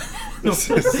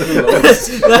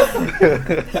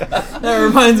 That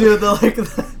reminds me of the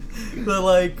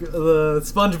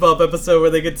SpongeBob episode where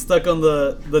they get stuck on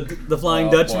the Flying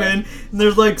Oh, Dutchman, and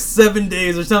there's like 7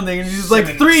 days or something, and he's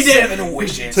like 3 days, 7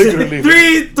 wishes. Take it or leave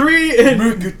it. three, and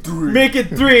Make it 3. make it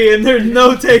 3, and there's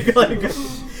no take like. Take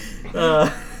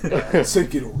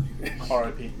it or leave it.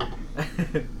 R.I.P.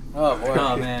 Oh boy.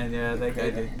 Oh man, yeah, that guy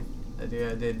did. I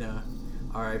did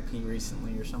R.I.P.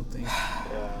 recently or something.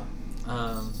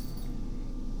 Yeah.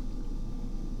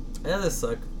 Yeah, this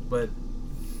sucked, but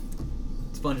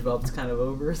SpongeBob's kind of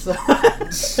over, so.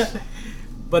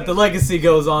 But the legacy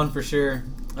goes on for sure.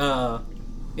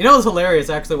 You know, it's hilarious.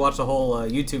 I actually watched a whole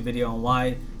YouTube video on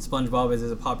why SpongeBob is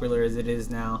as popular as it is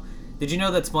now. Did you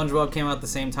know that SpongeBob came out the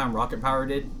same time Rocket Power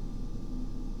did?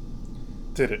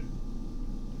 Did it?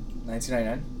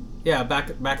 1999. Yeah,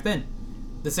 back then.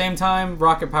 The same time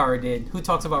Rocket Power did. Who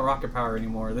talks about Rocket Power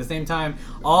anymore? The same time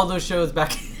all those shows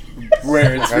back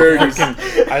Rare. It's I,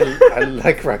 rare. I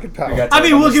like Rocket Power. We got I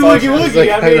mean, Talk Woogie about Woogie nostalgia.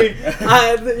 Woogie.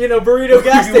 I mean, burrito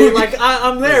gas station. Like,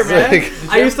 I'm there, It's man.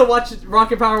 like- I used to watch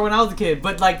Rocket Power when I was a kid,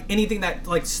 but like anything that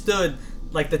like stood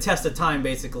like the test of time,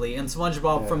 basically. And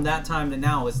SpongeBob Yeah. from that time to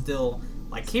now is still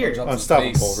like here. SpongeBob's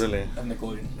Unstoppable, face really. of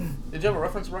Nickelodeon. Did you have a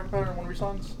reference to Rocket Power in one of your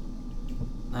songs?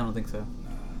 I don't think so.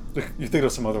 You think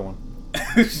of some other one?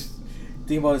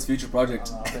 Think about his future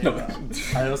project.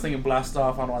 I was thinking Blast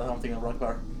Off. I don't know why I'm thinking of Rocket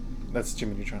Power. That's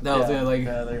Jimmy Neutron. That was like.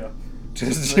 Yeah, there you go.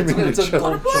 Just Jimmy It's a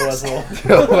Neutron. dope show as well.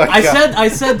 Oh my I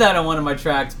God. said that on one of my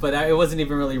tracks, but it wasn't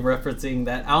even really referencing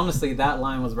that. Honestly, that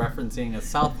line was referencing a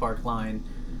South Park line,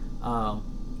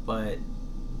 but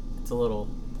it's a little.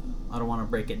 I don't want to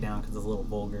break it down because it's a little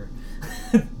vulgar.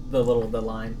 the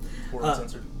line. We're Uh,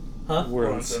 uncensored. Huh? We're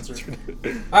We're uncensored.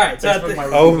 uncensored. All right. So at Facebook the, might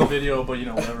Oh. remove the video, but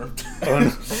whatever. Oh, no.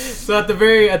 so at the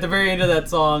very end of that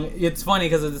song, it's funny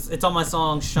because it's on my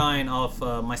song "Shine" off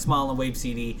my Smile and Wave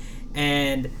CD,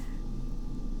 and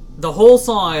the whole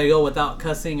song I go without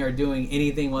cussing or doing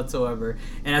anything whatsoever.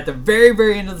 And at the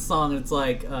very end of the song, it's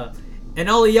like, and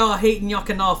all of y'all hating, y'all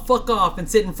can all fuck off and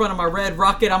sit in front of my red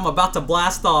rocket. I'm about to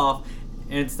blast off.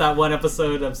 And it's that one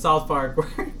episode of South Park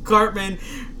where Cartman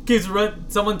keeps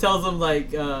someone tells him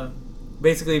like,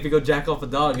 basically if you go jack off a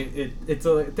dog, it's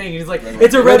a thing. And he's like,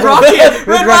 it's a red rocket,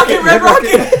 red rocket, red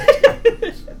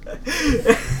rocket.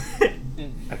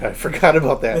 I forgot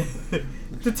about that.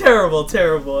 It's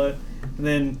terrible. And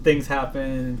then things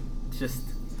happen. Just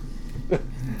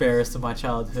embarrassed of my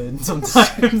childhood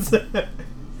sometimes. There's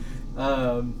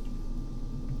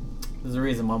a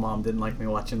reason my mom didn't like me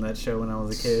watching that show when I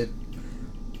was a kid.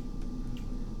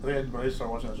 I think I really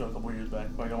started watching that show a couple years back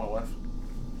when I got my wife.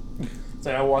 It's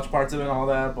like I watched parts of it and all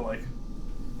that, but like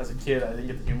as a kid, I didn't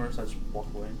get the humor, so I just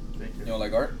walked away. Thank you. You don't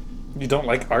like art? You don't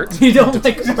like art? You don't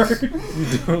like art?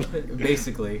 You don't.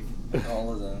 Basically.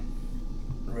 All of the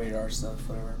radar stuff,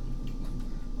 whatever.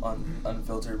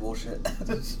 Unfiltered bullshit.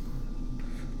 That's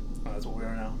what we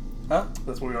are now. Huh?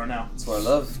 That's what we are now. That's what I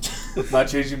love. Not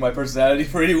changing my personality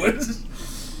for anyone.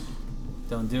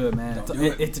 Don't do it, man. Don't It's, do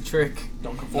it. it's a trick.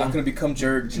 Don't I'm conform. not gonna become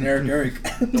generic Eric.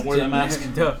 Don't wear that mask.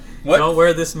 What? Don't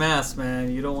wear this mask,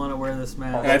 man. You don't want to wear this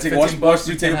mask. And I take $15 watch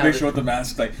you you take can a have picture it. with the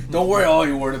mask. Like, don't worry, all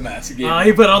you wore the mask. Game, Oh,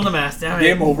 he put on the mask. Damn it.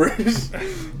 game over. What are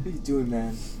you doing,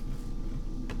 man?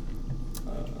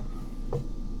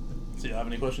 So you have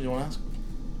any questions you want to ask?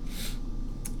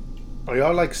 Are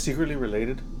y'all like secretly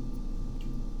related?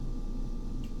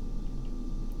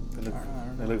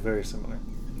 They look very similar.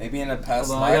 Maybe in a past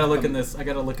Hold on, life. I gotta look in this. I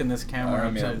gotta look in this camera. Alright,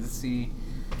 I'm man. trying to see.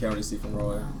 Can't really see from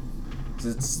Roy.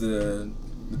 It's the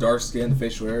dark skin, the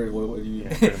facial hair. What do you?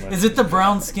 Yeah, pretty much. Is it the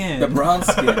brown skin? The brown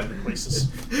skin.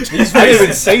 Racist. I didn't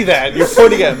even say that. You're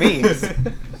pointing at me.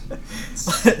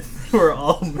 We're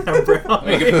all brown.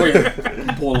 Make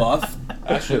it pull off.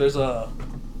 Actually, there's a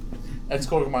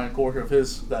ex-coworker of mine, coworker of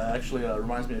his, that actually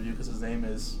reminds me of you because his name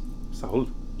is... Saul.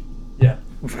 Yeah.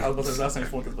 I was about to say his last name is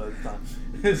Fuentes, but it's not.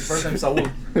 His first name is Saul.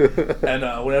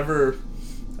 And whenever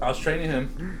I was training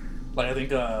him, like I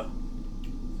think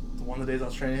one of the days I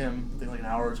was training him, I think like an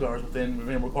hour or 2 hours within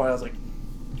him recording, I was like,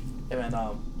 hey man,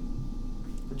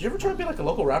 did you ever try to be like a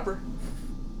local rapper?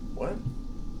 What?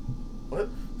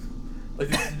 Like,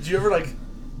 did you ever like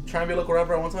try and be a local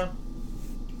rapper at one time?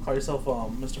 Call yourself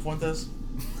Mr. Fuentes?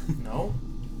 No?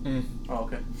 Oh,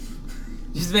 okay.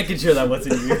 Just making sure that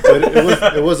wasn't you.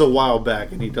 But it was a while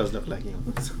back, and he does look like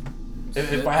him.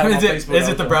 If I had him on Facebook, Is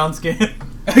it the brown skin?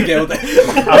 Okay, well,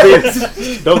 I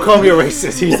mean, don't call me a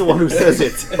racist. He's the one who says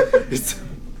it. It's,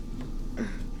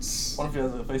 What if he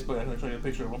has a Facebook? I can show you a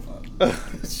picture of him.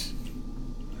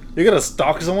 you're gonna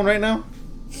stalk someone right now?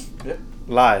 Yeah.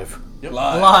 Live. Yep.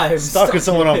 Live. Stalking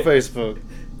someone on Facebook.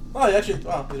 Oh, yeah, actually.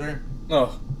 Oh, he's right here.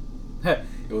 Oh,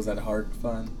 it was that hard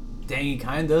fun. Dang, he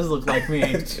kind of does look like me.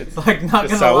 Like, not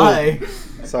it's gonna Saul. lie.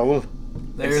 Saul.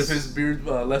 Except There's his beard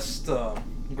less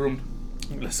groomed.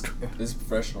 Let's go. This is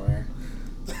professional here.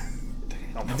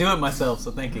 I do it myself,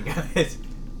 so thank you guys.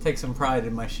 Take some pride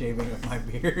in my shaving of my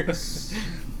beard.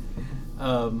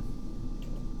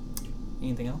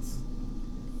 Anything else?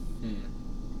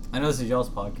 I know this is y'all's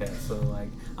podcast, so like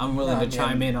I'm willing to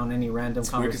chime in on any random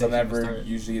It's weird because conversation. I'm we never start.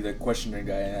 usually the questioner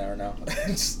guy, and I don't know.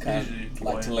 Just kind Usually of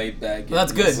like to quiet. lay back. Well,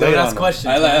 that's and good. just- Don't Lay ask on questions.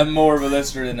 I'm man. more of a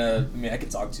listener than a. I mean, I can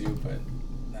talk to you, but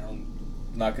I'm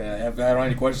not gonna. If I don't have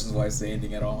any questions, why say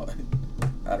anything at all?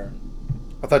 I don't.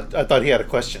 I thought he had a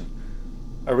question.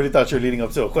 I really thought you were leading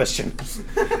up to a question.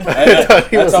 That's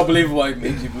was- how believable I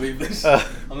make you believe this. Uh,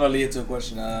 I'm gonna lead it to a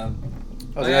question. I was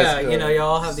Oh, gonna yeah, ask, you know,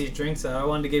 y'all have these drinks out. I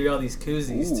wanted to give y'all these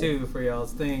koozies Ooh. too for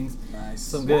y'all's things. Nice.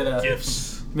 Some good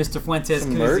Gifts. Mr. Fuentes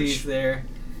Some koozies merch? there.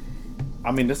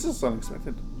 I mean, this is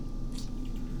unexpected.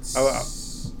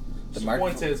 The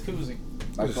microphone, Fuentes koozie.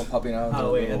 microphone popping out.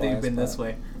 Oh wait, I think you've it's been this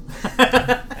way.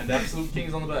 And Absolute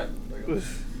Kings on the back. There you go.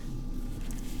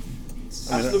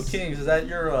 Absolute Kings, is that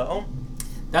your own?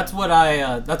 That's what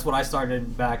I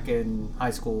started back in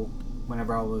high school.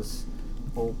 Whenever I was,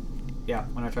 when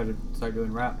I tried to start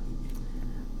doing rap.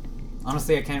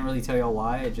 Honestly, I can't really tell y'all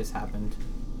why. It just happened.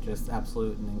 Just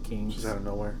Absolute and then Kings. Just out of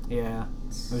nowhere. Yeah, it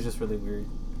was just really weird.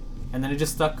 And then it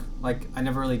just stuck. Like, I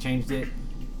never really changed it.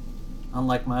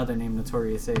 Unlike my other name,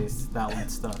 Notorious Ace, that one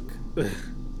stuck.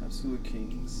 Absolute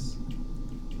Kings.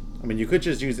 I mean, you could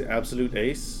just use Absolute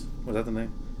Ace. Was that the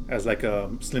name? As like a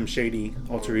Slim Shady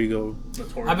alter ego.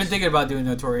 Notorious. I've been thinking about doing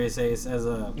Notorious Ace as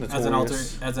an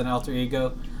alter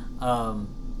ego.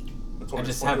 I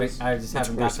just haven't got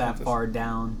Notorious that Fuentes. far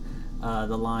down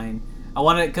the line. I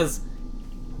wanted, because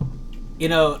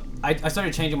I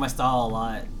started changing my style a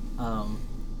lot,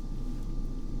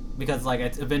 because like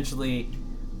it's eventually.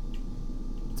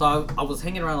 So I was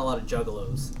hanging around a lot of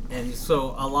juggalos, and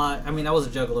so I was a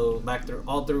juggalo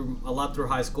a lot through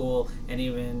high school, and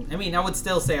even I would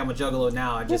still say I'm a juggalo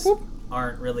now. I just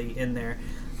aren't really in there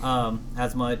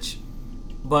as much,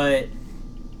 but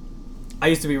I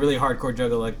used to be really hardcore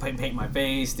juggalo, like paint my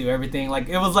face, do everything. Like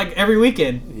it was like every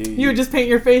weekend you would just paint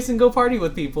your face and go party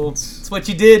with people. It's what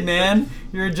you did, man.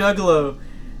 You're a juggalo.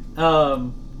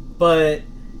 But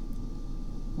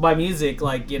by music,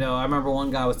 like I remember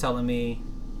one guy was telling me.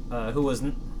 Who was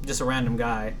just a random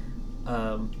guy.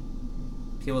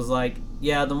 He was like,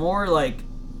 yeah, the more like,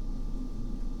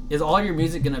 is all your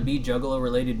music gonna be juggalo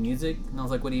related music? And I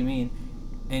was like, what do you mean?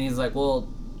 And he's like, well,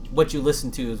 what you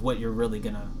listen to is what your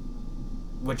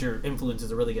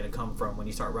influences are really gonna come from when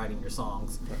you start writing your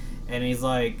songs. And he's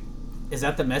like, is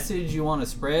that the message you want to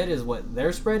spread? Is what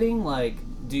they're spreading? Like,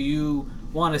 do you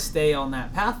want to stay on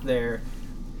that path there,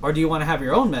 or do you want to have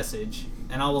your own message?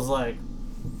 And I was like,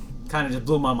 kind of just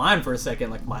blew my mind for a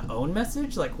second, like my own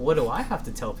message, like what do I have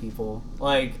to tell people,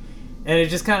 like, and it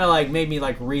just kind of like made me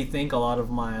like rethink a lot of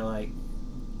my like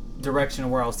direction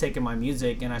of where I was taking my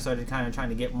music, and I started kind of trying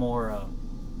to get more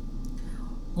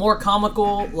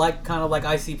comical, like kind of like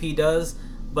ICP does,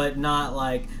 but not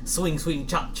like swing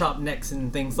chop chop necks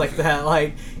and things like that.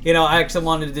 Like I actually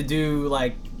wanted to do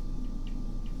like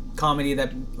comedy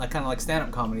that like kind of like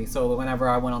stand-up comedy, so whenever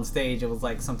I went on stage it was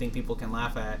like something people can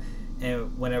laugh at.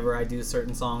 And whenever I do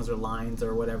certain songs or lines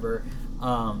or whatever,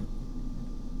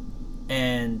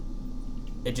 and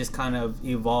it just kind of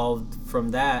evolved from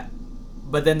that.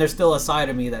 But then there's still a side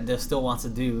of me that just still wants to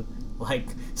do like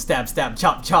stab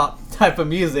chop chop type of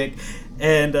music,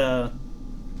 and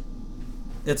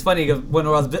it's funny because when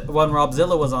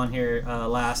Robzilla was on here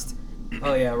last.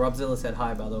 Oh yeah, Robzilla said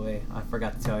hi, by the way. I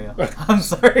forgot to tell you. I'm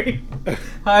sorry.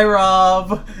 Hi,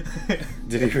 Rob.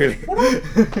 Did he really?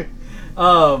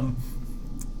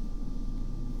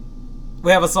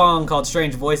 We have a song called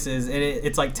Strange Voices, and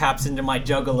it's like taps into my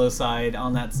juggalo side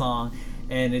on that song,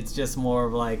 and it's just more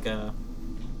of like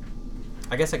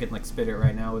I guess I could like spit it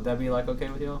right now. Would that be like okay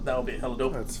with you? That would be hella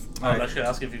dope. That's I was actually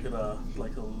asking if you could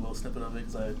like a little snippet of it,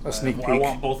 because A sneak I peek.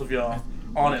 want both of y'all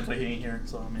on it, but he ain't here,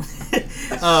 so I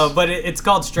mean. But it's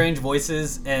called Strange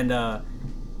Voices, and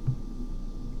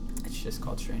it's just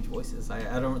called Strange Voices.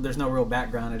 I don't. There's no real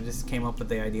background. I just came up with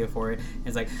the idea for it. And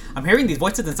it's like, I'm hearing these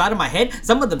voices inside of my head.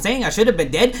 Some of them saying I should have been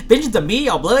dead. Visions of me,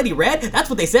 all bloody red. That's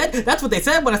what they said. That's what they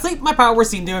said. When I sleep, my powers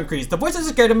seem to increase. The voices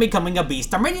are scared of me becoming a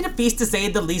beast. I'm ready to feast, to say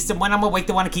the least. And when I'm awake,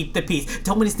 they want to keep the peace.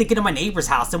 Told me to sneak into my neighbor's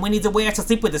house, and when he's away, I shall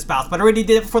sleep with his spouse. But I already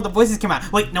did it before the voices came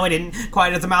out. Wait, no, I didn't.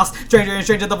 Quiet as a mouse. Stranger and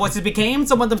stranger the voices became.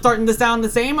 Some of them starting to sound the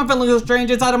same. I'm feeling a little strange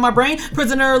inside of my brain.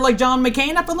 Prisoner like John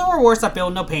McCain. I feel no remorse. I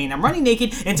feel no pain. I'm running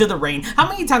naked into the rain. How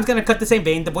many times gonna cut the same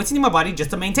vein? The voices in my body just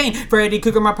to maintain. Freddy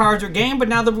Cougar, my powers are game, but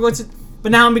now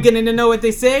I'm beginning to know what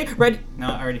they say. Ready? No,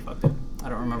 I already fucked it. I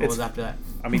don't remember what was after that.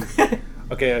 I mean,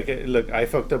 okay. Look, I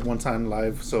fucked up one time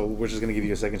live, so we're just gonna give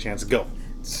you a second chance. Go.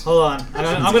 Hold on.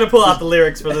 I'm gonna pull out the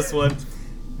lyrics for this one.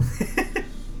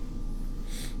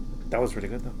 That was pretty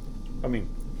good though. I mean,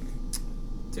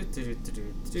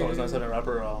 It's always nice having a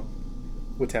rapper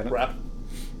with talent. rap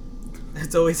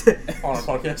It's always. on our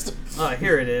podcast.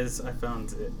 Here it is. I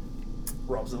found it.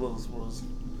 Rob Zilla's was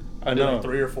I did know. like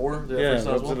 3 or 4. Did Yeah, that first as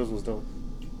well? Rob Zilla's was dope.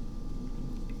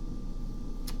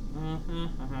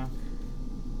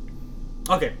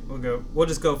 Okay, we'll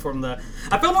just go from the.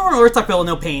 I feel no remorse, I feel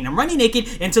no pain. I'm running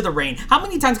naked into the rain. How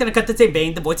many times can I cut the same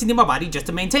vein? The voices in my body just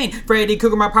to maintain. Freddy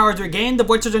Cougar, my powers regained. The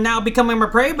voices are now becoming my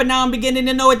prey, but now I'm beginning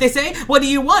to know what they say. What do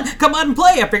you want? Come out and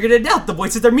play. I figured it out. The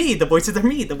voices are me. The voices are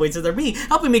me. The voices are me.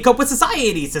 Helping me cope with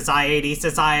society.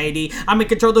 Society. I'm in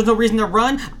control. There's no reason to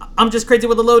run. I'm just crazy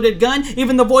with a loaded gun.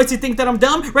 Even the voices think that I'm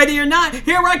dumb. Ready or not,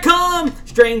 here I come.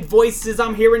 Strange voices.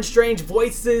 I'm hearing strange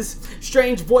voices.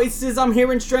 Strange voices. I'm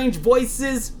hearing strange voices.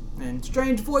 And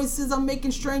strange voices, I'm making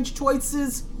strange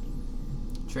choices.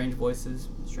 Strange voices,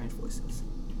 strange voices.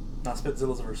 Not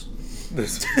Spitzilla's verse.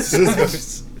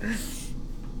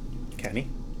 Kenny?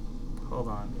 Hold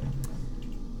on.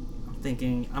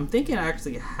 I'm thinking I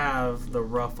actually have the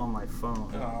rough on my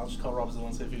phone. I'll just call Rob Zilla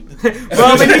and see if he...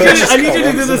 Rob, I need you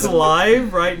to do this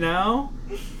live right now.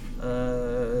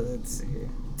 Let's see.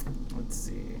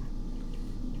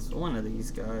 It's one of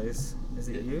these guys. Is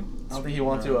it you? I don't think he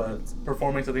wanted to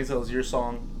performing to details your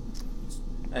song,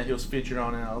 and he was featured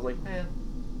on it. I was like, man.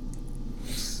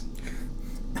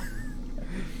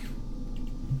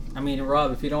 I mean,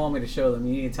 Rob, if you don't want me to show them,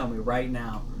 you need to tell me right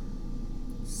now.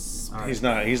 All He's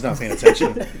not paying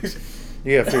attention.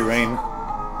 You have free reign.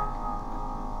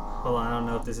 Hold on, I don't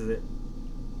know if this is it.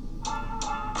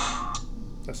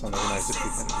 That sounds really nice.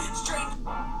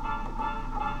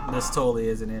 This totally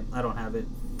isn't it. I don't have it.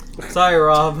 Sorry,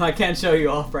 Rob. I can't show you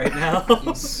off right now.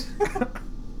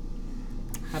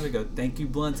 How'd it go? Thank you,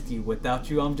 Blunsky. Without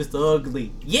you, I'm just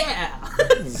ugly. Yeah!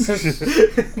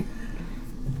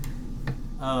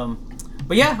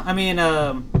 But yeah, I mean,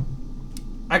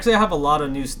 actually I have a lot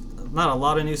of not a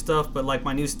lot of new stuff, but like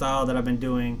my new style that I've been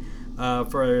doing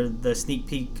for the Sneak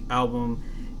Peek album.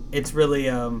 It's really,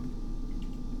 I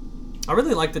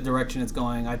really like the direction it's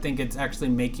going. I think it's actually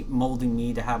molding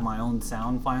me to have my own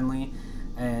sound finally.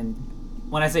 And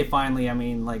when I say finally, I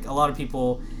mean like a lot of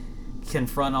people can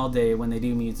front all day when they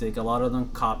do music. A lot of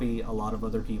them copy a lot of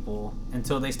other people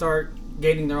until they start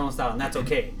gaining their own style, and that's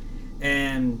okay.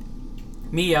 And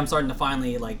me, I'm starting to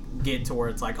finally like get to where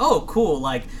it's like, oh, cool.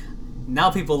 Like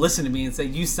now people listen to me and say,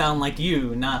 you sound like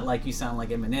you, not like you sound like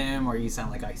Eminem or you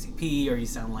sound like ICP or you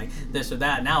sound like this or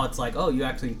that. Now it's like, oh, you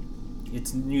actually,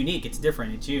 it's unique, it's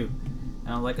different, it's you.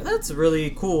 And I'm like, that's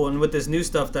really cool. And with this new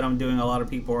stuff that I'm doing, a lot of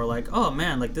people are like, oh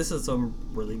man, like this is some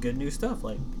really good new stuff.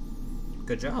 Like,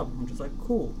 good job. I'm just like,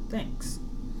 cool, thanks.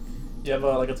 You have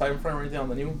like a time frame or anything on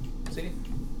the new CD?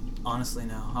 Honestly,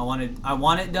 no. I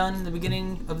want it done in the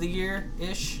beginning of the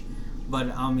year-ish.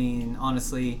 But I mean,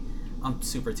 honestly, I'm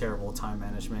super terrible at time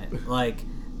management. Like,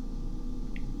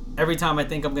 every time I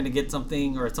think I'm gonna get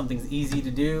something or something's easy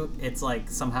to do, it's like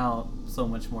somehow so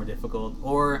much more difficult.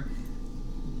 Or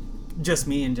just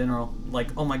me in general, like,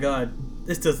 oh my god,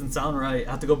 this doesn't sound right.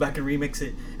 I have to go back and remix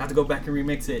it.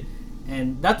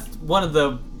 And that's one of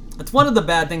the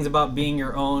bad things about being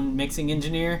your own mixing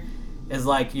engineer, is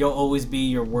like you'll always be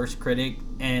your worst critic.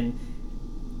 And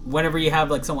whenever you have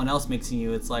like someone else mixing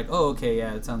you, it's like, oh, okay,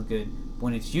 yeah, it sounds good.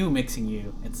 When it's you mixing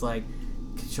you, it's like,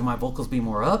 should my vocals be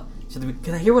more up?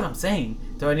 Can I hear what I'm saying?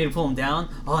 Do I need to pull them down?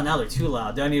 Oh, now they're too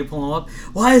loud. Do I need to pull them up?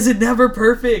 Why is it never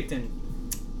perfect? And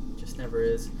it just never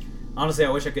is. Honestly, I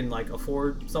wish I could like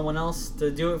afford someone else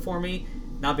to do it for me.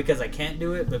 Not because I can't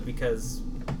do it, but because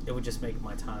it would just make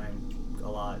my time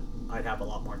I'd have a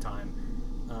lot more time.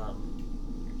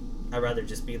 I'd rather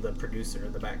just be the producer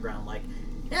in the background, like,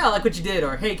 yeah, I like what you did,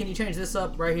 or hey, can you change this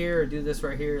up right here, or do this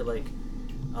right here, like,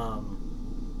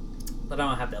 but I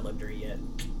don't have that luxury yet.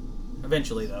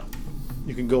 Eventually, though.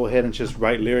 You can go ahead and just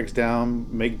write lyrics down,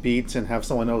 make beats, and have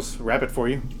someone else rap it for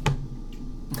you.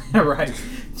 Right.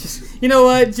 Just, you know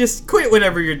what? Just quit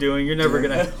whatever you're doing. You're never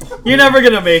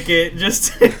gonna make it.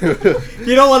 Just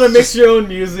you don't want to mix your own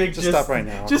music. Just stop right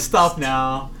now. Just stop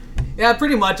now. Yeah,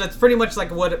 pretty much. That's pretty much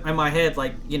like what in my head.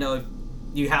 Like, you know,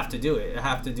 you have to do it. I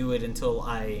have to do it until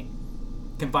I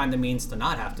can find the means to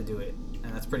not have to do it.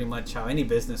 And that's pretty much how any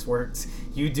business works.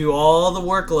 You do all the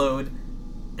workload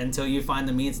until you find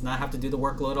the means to not have to do the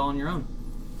workload all on your own.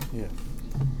 Yeah.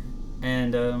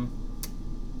 And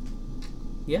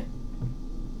yeah.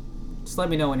 Just let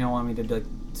me know when y'all want me to like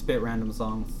spit random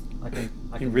songs.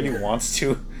 He really wants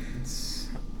to.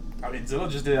 I mean, Zilla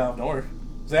just did it out of nowhere.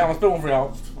 Say, I'm gonna spit one for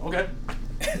y'all. Okay.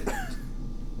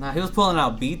 Nah, he was pulling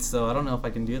out beats, though. I don't know if I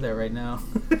can do that right now.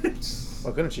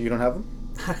 Why couldn't you? You don't have them?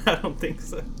 I don't think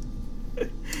so.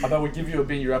 I thought we'd give you a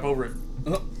beat, you rap over it.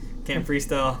 Can't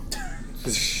freestyle.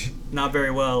 Not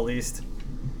very well, at least.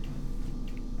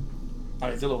 I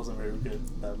mean, Zilla wasn't very good.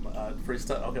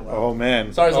 Freestyle. Okay, well. Oh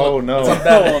man. Sorry, Zilla. Oh no. It's on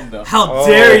that one, though. How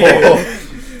dare you?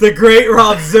 The great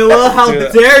Rob Zilla. How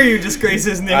dare you disgrace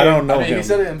his name? I don't know I mean, him. he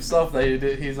said it himself that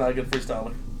he's not a good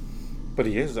freestyler. But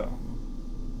he is though.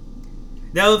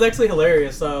 That was actually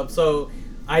hilarious. So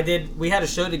we had a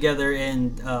show together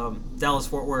in Dallas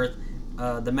Fort Worth,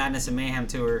 the Madness and Mayhem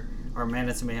tour, or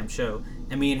Madness and Mayhem show,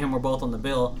 and me and him were both on the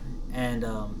bill, and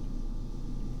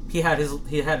he had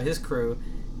his crew,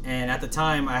 and at the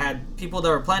time I had people that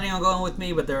were planning on going with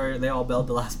me, but they all bailed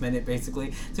the last minute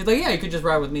basically. So he's like, yeah, you could just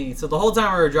ride with me. So the whole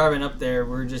time we were driving up there,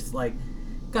 we were just like,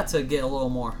 got to get a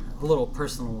little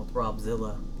personal with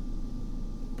Robzilla.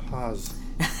 Pause.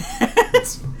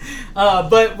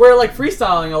 But we're like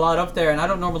freestyling a lot up there, and I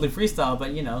don't normally freestyle,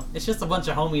 but you know, it's just a bunch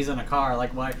of homies in a car,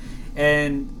 like why?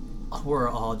 And we're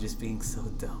all just being so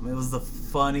dumb. It was the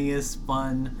funniest,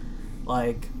 fun,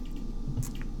 like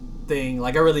thing.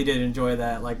 Like I really did enjoy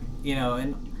that. Like you know,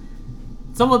 and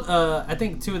some of I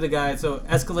think two of the guys, so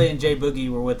Escalade and Jay Boogie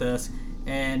were with us,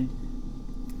 and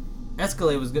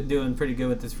Escalade was doing pretty good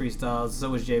with his freestyles. So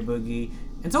was Jay Boogie.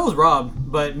 And so was Rob,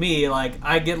 but me, like,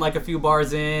 I get like a few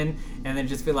bars in, and then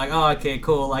just be like, oh, okay,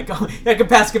 cool, like, oh, I can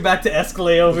pass it back to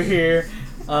Escalade over here.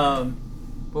 But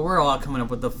we're all coming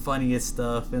up with the funniest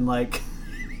stuff, and like,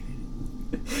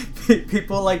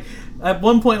 people like, at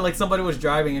one point, like, somebody was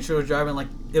driving, and she was driving like,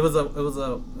 it was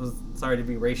sorry to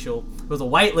be racial, it was a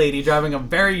white lady driving a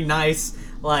very nice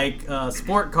like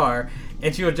sport car,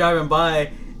 and she was driving by,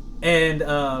 and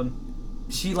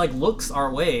she like looks our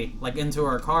way, like into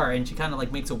our car, and she kind of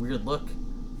like makes a weird look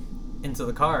into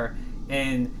the car,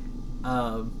 and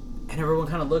everyone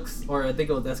kind of looks, or I think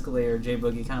it was Escalade or Jay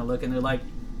Boogie kind of look, and they're like,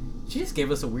 she just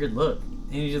gave us a weird look,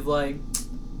 and he's just like,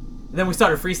 and then we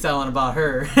started freestyling about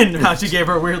her and how she gave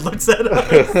her weird looks at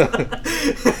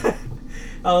us.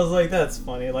 I was like, that's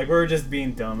funny. Like we were just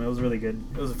being dumb. It was really good.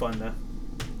 It was fun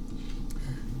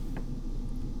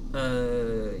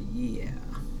though. Yeah.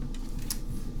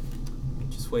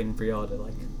 Waiting for y'all to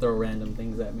like throw random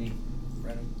things at me.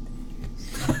 Random.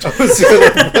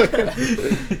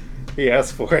 He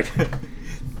asked for it.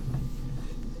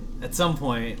 At some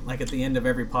point, like at the end of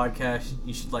every podcast,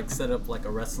 you should like set up like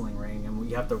a wrestling ring, and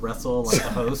you have to wrestle like the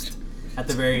host at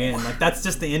the very end. Like that's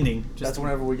just the ending. Just That's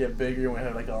whenever we get bigger, we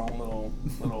have like our own little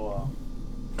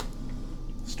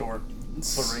store.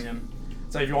 Put a ring in.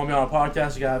 So if you want me on a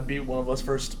podcast, you gotta beat one of us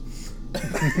first.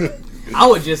 I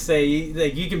would just say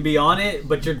like you can be on it,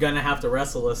 but you're gonna have to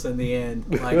wrestle us in the end.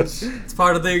 Like it's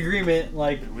part of the agreement.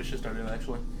 Like We should start doing that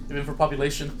actually, even for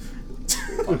population.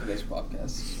 Population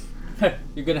podcast.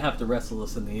 you're gonna have to wrestle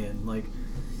us in the end. Like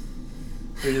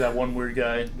Maybe that one weird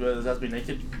guy who has to be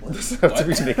naked. Does it have to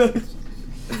be naked?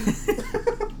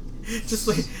 just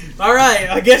like, all right,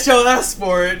 I guess y'all asked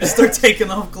for it. Just start taking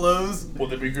off clothes. Will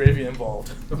there be gravy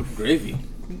involved? Gravy.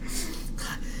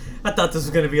 I thought this was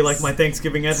gonna be like my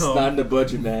Thanksgiving at It's home. not in the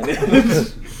budget, man.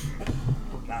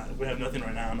 Nah, we have nothing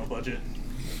right now, no budget.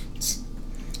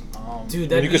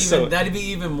 Dude, You could sell it. that'd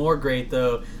be even more great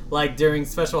though. Like during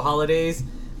special holidays,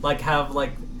 like have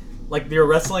like you're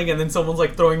wrestling and then someone's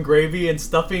like throwing gravy and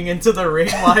stuffing into the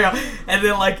ring, while, and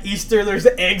then like Easter, there's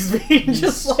eggs being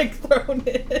just like thrown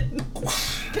in.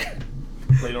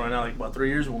 Later right now, like about 3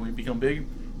 years when we become big,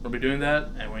 we'll be doing that,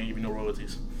 and we ain't giving no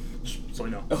royalties. Just so we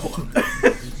know.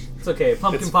 It's okay.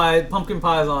 Pumpkin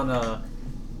pies on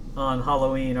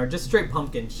Halloween, or just straight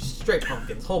pumpkins,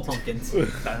 whole pumpkins.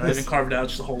 Not even carved out,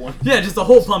 just the whole one. Yeah, just a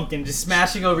whole pumpkin, just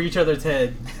smashing over each other's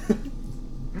head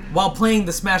while playing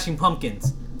the Smashing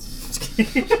Pumpkins.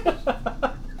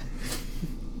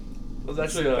 That's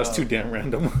actually That's too damn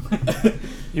random.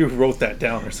 You wrote that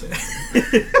down or something.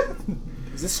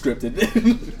 Is this scripted?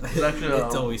 It's actually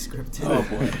It's always scripted. Oh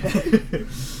boy.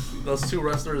 those two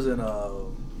wrestlers in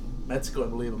Mexico, I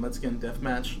believe, a Mexican death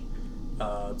match,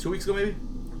 2 weeks ago maybe,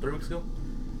 or 3 weeks ago.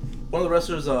 One of the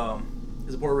wrestlers is a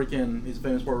Puerto Rican. He's a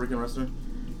famous Puerto Rican wrestler.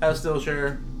 Had a steel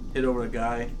chair, hit over a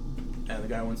guy, and the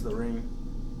guy went to the ring.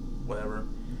 Whatever.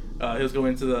 He was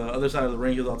going to the other side of the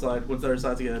ring. He was outside. Went to the other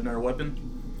side to get another weapon.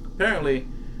 Apparently,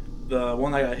 the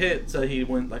one that got hit said he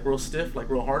went like real stiff, like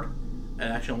real hard,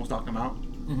 and actually almost knocked him out.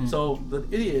 Mhm. So the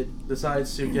idiot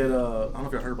decides to get a. I don't know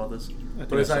if you heard about this, think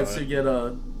but I saw decides it. to get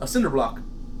a cinder block,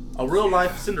 a real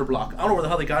life cinder block. I don't know where the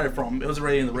hell they got it from. It was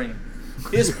already in the ring.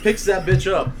 He just picks that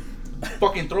bitch up,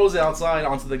 fucking throws it outside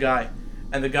onto the guy,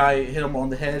 and the guy hit him on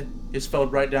the head. He just fell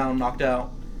right down, knocked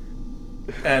out,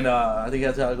 and I think he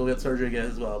had to go get surgery to get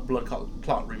his blood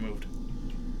clot removed.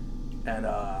 And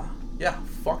yeah,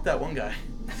 fuck that one guy,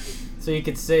 So you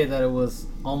could say that it was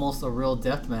almost a real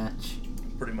death match.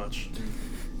 pretty much.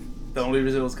 The only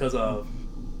reason was because of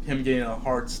him getting a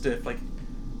hard stiff, like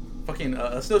fucking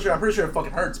a steel chair. I'm pretty sure it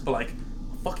fucking hurts, but like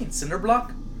a fucking cinder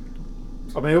block.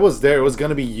 I mean, it was there. It was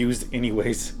gonna be used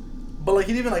anyways. But like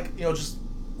he didn't even like just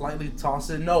lightly toss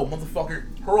it. No,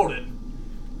 motherfucker hurled it.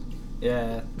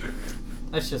 Yeah.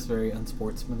 That's just very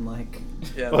unsportsmanlike.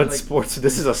 Yeah, Oh, like, it's sports.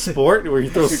 This is a sport where you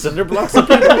throw cinder blocks at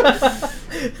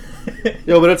people?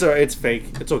 Yo, but it's alright. It's fake.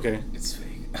 It's okay. It's fake.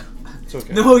 It's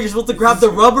okay. No, you're supposed to grab the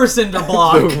rubber cinder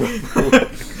block.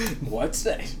 What's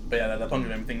that? but yeah, that punk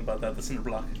made me think about that. The cinder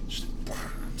block.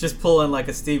 Just pulling like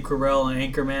a Steve Carell on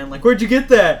Anchorman. Like, where'd you get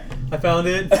that? I found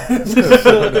it.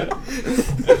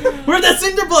 Where'd that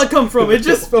cinder block come from? It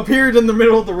just appeared in the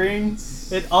middle of the ring.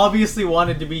 It obviously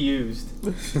wanted to be used.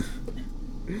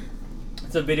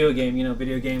 It's a video game. You know,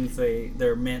 video games,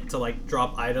 they're meant to like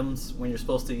drop items when you're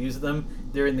supposed to use them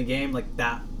during the game. Like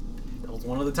that was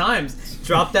one of the times.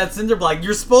 Drop that cinder block.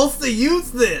 You're supposed to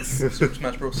use this. Super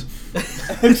Smash Bros.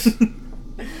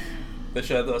 They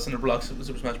should have the cinder blocks of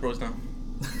Super Smash Bros. Now.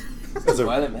 That's a,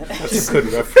 Violent man. that's a good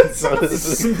reference.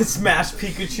 honestly. Smash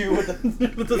Pikachu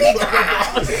with the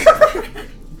cinder block.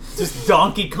 Just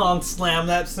Donkey Kong slam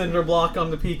that cinder block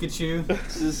on the Pikachu.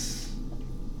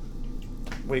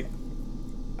 Wait,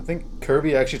 I think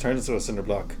Kirby actually turns into a cinder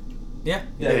block. Yeah.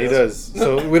 Yeah, he does.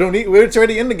 So we don't need. It's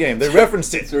already in the game. They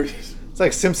referenced it. It's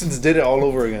like Simpsons did it all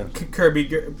over again.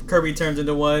 Kirby turns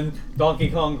into one. Donkey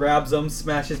Kong grabs him,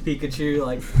 smashes Pikachu.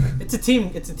 Like it's a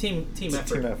team. It's a team It's a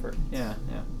effort. team effort. Yeah.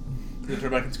 They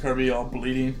turn back into Kirby all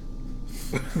bleeding.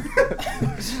 What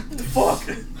the fuck?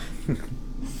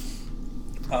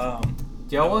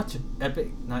 Do y'all watch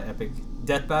not Epic,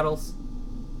 Death Battles?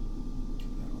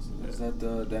 Is that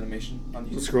the animation on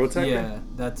YouTube? Screw attack. Yeah,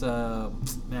 that's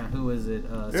man, who is it?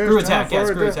 Screw Attack. Yeah,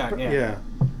 Screw Attack. Yeah,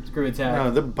 Screw Attack.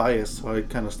 No, they're biased, so I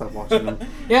kind of stopped watching them.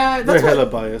 Yeah, They're that's hella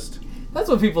what, biased. that's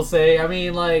what people say. I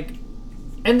mean, like,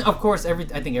 and of course, I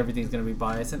think everything's gonna be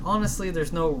biased. And honestly,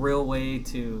 there's no real way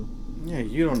to. Yeah,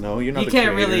 you don't know. You're not. You the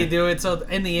can't creator. really do it. So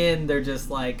in the end, they're just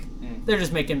like they're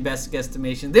just making best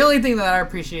guesstimation. The only thing that I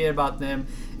appreciate about them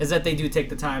is that they do take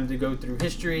the time to go through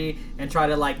history and try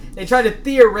to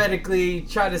theoretically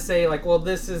try to say like, well,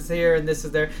 this is here and this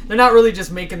is there. They're not really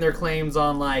just making their claims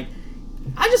on like,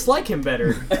 I just like him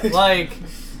better. Like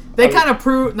they kind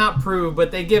of not prove, but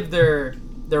they give their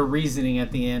reasoning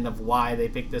at the end of why they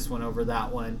picked this one over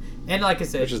that one. And like I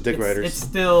said, Which is dick riders. it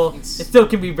still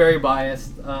can be very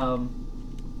biased.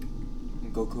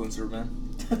 Goku and Superman.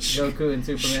 Goku and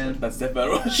Superman. That's Death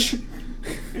Battle.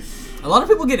 A lot of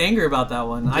people get angry about that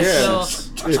one. Yeah.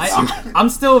 I'm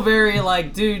still very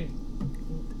like, dude.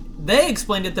 They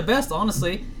explained it the best,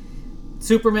 honestly.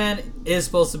 Superman is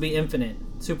supposed to be infinite.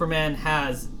 Superman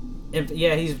has,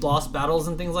 he's lost battles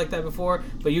and things like that before,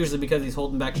 but usually because he's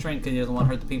holding back strength because he doesn't want to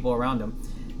hurt the people around him.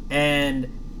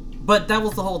 But that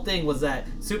was the whole thing, was that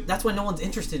that's why no one's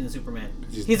interested in Superman.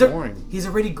 He's boring. He's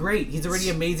already great. He's already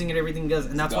amazing at everything he does,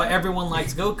 and that's why everyone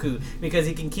likes Goku, because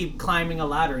he can keep climbing a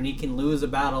ladder and he can lose a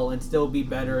battle and still be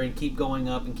better and keep going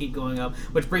up,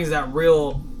 which brings that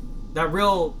real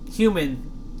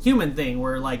human thing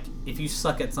where like if you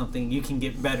suck at something, you can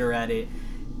get better at it.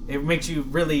 It makes you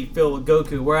really feel with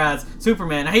Goku. Whereas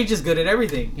Superman, he's just good at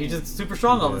everything. He's just super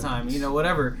strong all the time.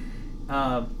 Whatever.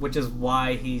 Which is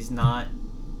why he's not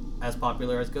as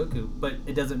popular as Goku, but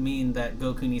it doesn't mean that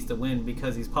Goku needs to win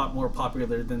because he's more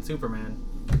popular than Superman.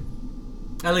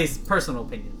 At least personal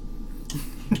opinion.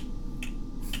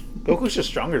 Goku's just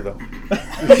stronger though.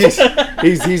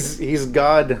 he's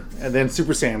God, and then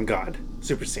Super Saiyan God.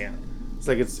 Super Saiyan. It's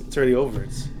like it's already over.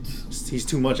 He's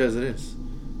too much as it is.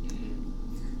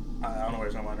 I don't know where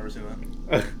he's from. I've never seen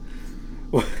that.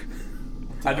 What?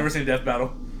 I've never seen Death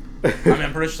Battle. I mean,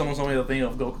 I'm pretty sure someone told me the thing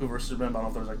of Goku versus Superman, but I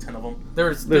don't know if there's like 10 of them.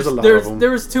 There's a lot of them. There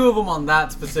was 2 of them on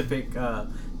that specific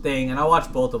thing, and I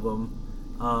watched both of them.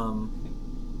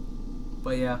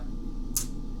 But yeah,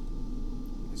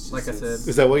 like I said,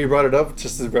 Is that why you brought it up?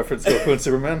 Just to reference Goku and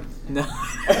Superman? no.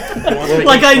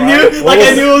 Like I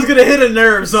knew it was gonna hit a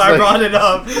nerve, so I brought it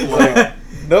up.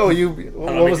 No, I don't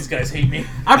know, make these guys hate me.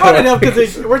 I brought it up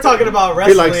because we're talking about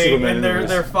He likes wrestling Superman and anyways.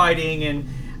 they're fighting, and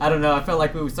I don't know. I felt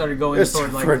like we started going It's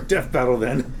toward for a like. death battle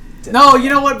then. No, you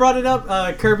know what brought it up?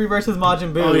 Kirby versus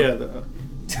Majin Buu. Oh yeah.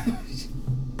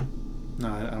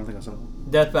 No, I don't think I saw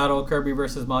that. Death battle, Kirby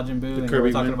versus Majin Buu, and Kirby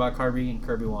we're talking win? about Kirby, and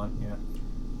Kirby won. Yeah.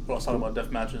 Well, I was talking about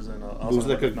death matches and also Boo's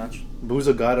like death a match. Boo's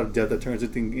a god of death that turns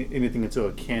anything into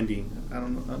a candy. I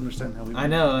don't understand how. I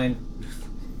know, and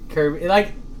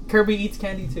Kirby eats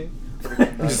candy too.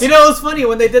 You know, it's funny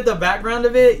when they did the background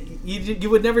of it. You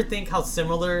would never think how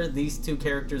similar these 2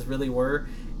 characters really were,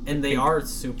 and they are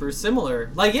super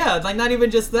similar. Like not even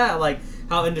just that. Like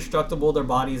how indestructible their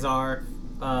bodies are,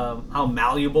 how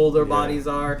malleable their bodies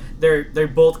are. They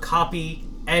both copy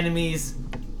enemies'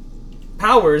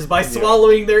 powers by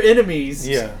swallowing their enemies.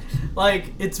 Yeah. Like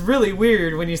it's really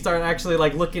weird when you start actually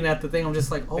like looking at the thing. I'm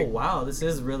just like, oh wow, this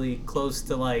is really close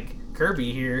to like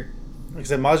Kirby here. Like I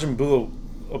said, Majin Buu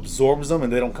absorbs them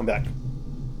and they don't come back.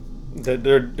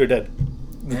 They're dead.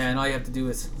 Yeah, and all you have to do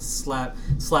is slap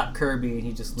Kirby, and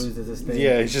he just loses his thing.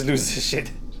 Yeah, he just loses his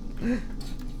shit.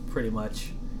 Pretty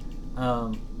much.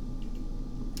 But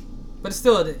it's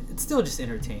still just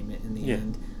entertainment in the Yeah.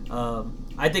 end.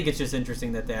 I think it's just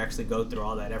interesting that they actually go through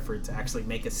all that effort to actually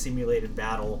make a simulated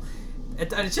battle.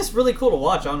 It's just really cool to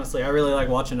watch. Honestly, I really like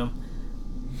watching them.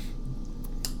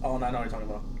 Oh, no, I know what you're talking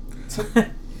about.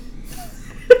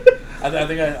 I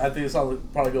think I saw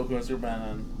probably Goku and Superman,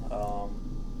 and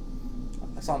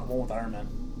I saw the one with Iron Man.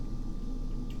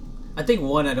 I think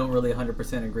one I don't really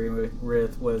 100% agree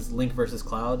with was Link versus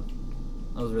Cloud.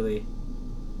 That was really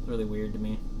weird to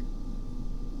me.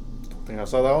 I don't think I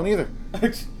saw that one either.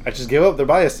 I just gave up. They're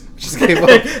biased. I just gave up.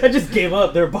 I just gave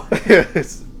up. They're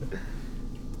Yes.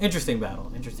 Interesting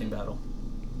battle.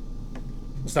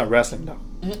 It's not wrestling, though.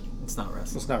 It's not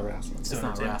wrestling. It's not wrestling. It's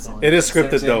not wrestling. It is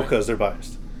scripted, though, entertainment. because they're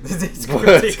biased. It's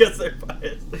crazy because they're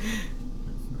biased.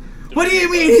 What do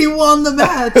you mean he won the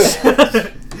match?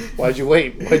 Why'd you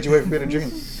wait? Why'd you wait for me to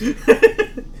drink?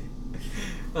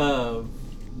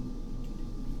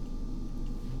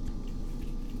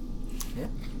 Yeah.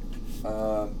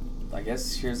 I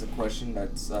guess here's a question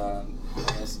that's, are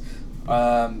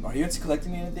you into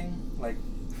collecting anything? Like,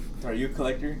 are you a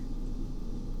collector?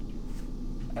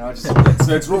 I know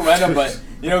it's real random, but,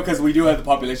 because we do have the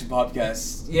Population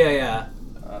Podcast. Yeah.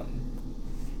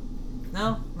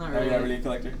 No, not Are really. you not really a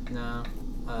collector? No,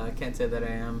 I can't say that I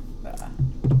am.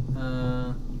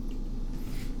 Nah.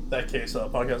 That case,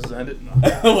 podcast is ended. No.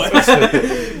 What?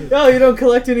 No, you don't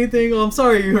collect anything. Oh, I'm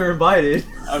sorry you were invited.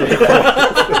 I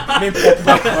mean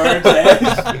Pokemon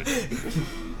cards. Did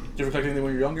you ever collect anything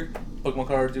when you were younger? Pokemon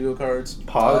cards, Yu-Gi-Oh cards,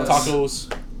 Pogs. tacos.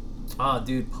 Oh,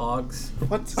 dude, Pogs.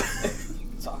 What?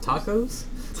 Tacos?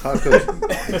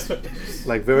 Tacos.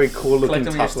 Like very cool looking Collect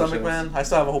them in taco your stomach, shells. man. I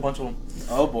still have a whole bunch of them.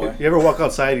 Oh boy. You ever walk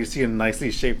outside, you see a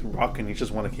nicely shaped rock, and you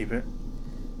just want to keep it?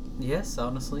 Yes,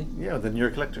 honestly. Yeah, then you're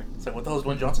a collector. It's like, what the hell is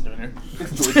Dwayne Johnson doing here?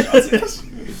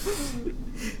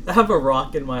 I have a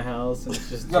rock in my house, and it's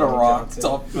just Got a Dwayne rock. Johnson. It's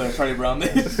all Charlie Brown.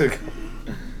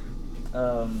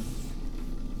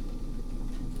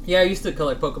 Yeah, I used to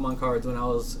collect Pokemon cards when I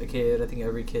was a kid. I think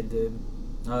every kid did.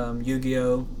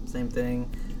 Yu-Gi-Oh, same thing.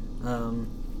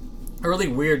 A really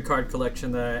weird card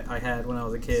collection that I had when I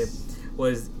was a kid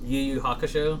was Yu Yu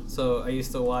Hakusho. So I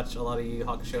used to watch a lot of Yu Yu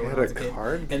Hakusho You when had I was a a kid.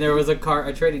 card? And there was a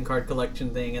trading card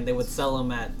collection thing, and they would sell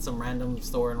them at some random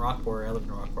store in Rockport. I live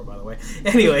in Rockport, by the way.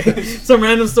 Anyway, some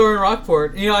random store in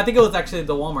Rockport. I think it was actually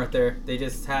the Walmart there. They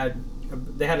just had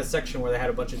a section where they had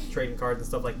a bunch of trading cards and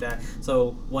stuff like that.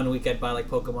 So one week I'd buy like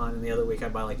Pokemon, and the other week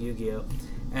I'd buy like Yu-Gi-Oh.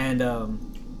 And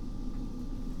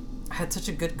I had such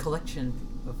a good collection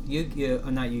of Yu-Gi-Oh,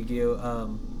 not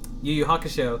Yu-Gi-Oh, Yu Yu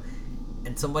Hakusho,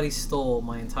 and somebody stole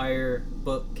my entire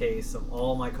bookcase of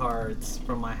all my cards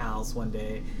from my house one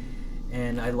day,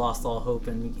 and I lost all hope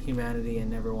in humanity and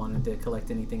never wanted to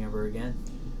collect anything ever again.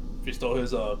 If you stole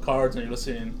his cards and you're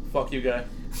listening, fuck you, guy.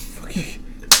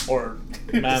 Or,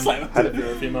 ma'am, if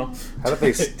you're a female. How did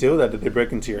they steal that? Did they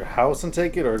break into your house and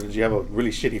take it, or did you have a really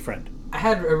shitty friend? I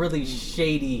had a really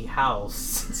shady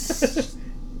house.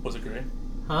 Was it gray?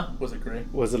 Huh? Was it gray?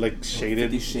 Was it like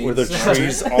shaded? 50 Shades. Were there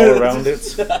trees all around it?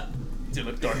 Did it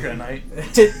look darker at night?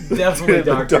 Definitely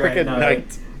darker Dark at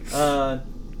night.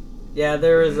 Yeah,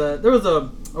 there was a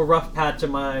rough patch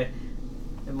in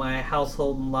my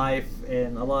household and life,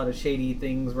 and a lot of shady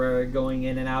things were going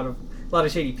in and out of a lot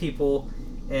of shady people,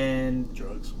 and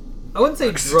Drugs. I wouldn't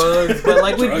say drugs, but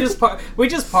like we Drugs.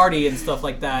 just party and stuff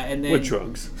like that, and then With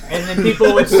drugs. and then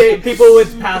people would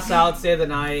pass out, stay the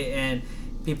night, and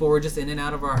people were just in and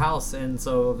out of our house, and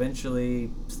so eventually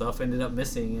stuff ended up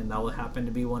missing, and that would happen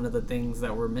to be one of the things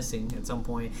that were missing at some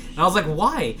point. And I was like,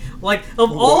 why? Like,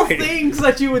 of all Why? things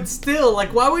that you would steal,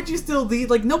 like, why would you steal these?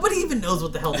 Like, nobody even knows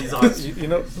what the hell these are. You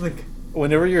know, Like,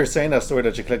 whenever you were saying that story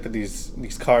that you collected these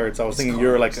cards, I was thinking you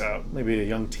were like maybe a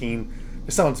young teen.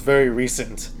 It sounds very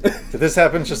recent. Did this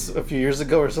happen just a few years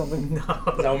ago or something? Is that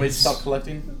no, what made you stop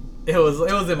collecting? it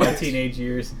was in my teenage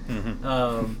years.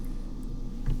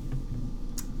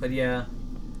 But yeah,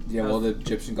 Yeah, well, the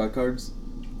Egyptian god cards.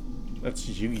 That's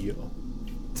Yu-Gi-Oh.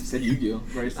 I said Yu-Gi-Oh,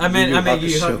 right? I meant Yu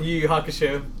Hakusho. Yu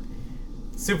Hakusho.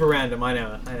 Super random, I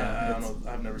know. I don't It's- know.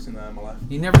 I've never seen that in my life.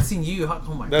 You never seen Yu Yu Hakusho?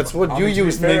 Oh my That's god. what I mean, to Yu-Gi-Oh be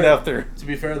is named fair- after. To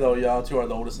be fair, though, y'all two are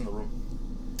the oldest in the room.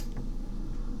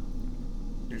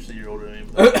 You're older than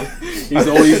me. But He's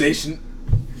old, he's Asian.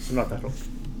 I'm not that old.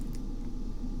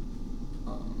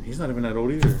 He's not even that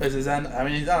old either. is that, I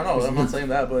mean, I don't know. I'm not saying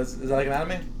that, but is that like an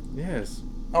anime? Yes.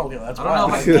 Oh, okay, that's I why don't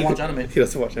know I if don't watch anime. He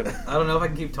doesn't watch anime. I don't know if I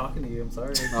can keep talking to you. I'm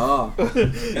sorry. Oh.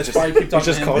 That's why you keep He talking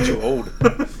just to called him. you old.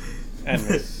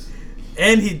 And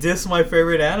And he dissed my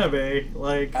favorite anime.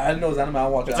 Like, I didn't know it was anime. I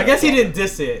watched. I guess he didn't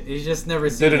diss it. He's just never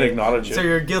seen didn't it. acknowledge it. So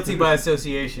you're guilty by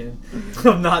association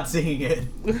of not seeing it.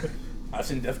 I've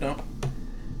seen Death Note.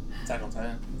 Attack on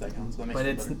Titan. That counts. That makes But it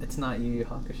it's better. it's not Yu Yu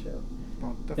Hakusho.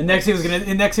 Well, And next he was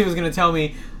gonna tell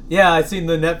me, yeah, I seen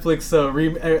the Netflix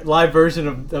live version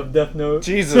of Death Note.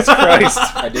 Jesus Christ.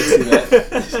 I did see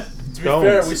that. To be Don't.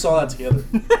 fair, we saw that together.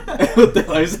 What the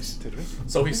hell is Did we?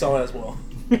 So he saw it as well.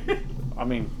 it? I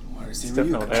mean, Why is it's he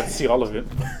definitely. I had to see all of it.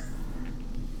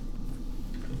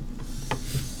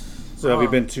 So have you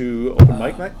been to open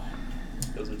mic night?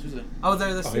 It was a Tuesday. I was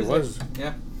there this Oh, he Tuesday. was.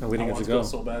 Yeah. No, we I didn't get wanted to go go.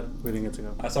 so bad. We didn't get to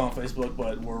go. I saw on Facebook,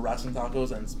 but we're wrestling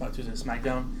tacos and Tuesday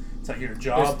SmackDown. It's like your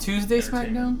job. There's Tuesday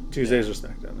entertainment. SmackDown? Tuesdays are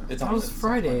SmackDown now. It's That on. was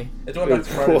Friday. It's going back to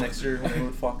It's Friday cool. next year when they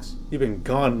with Fox. You've been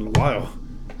gone a while.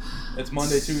 It's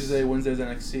Monday, Tuesday, Wednesdays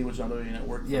NXT, which is on WWE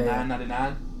Network. Yeah, yeah.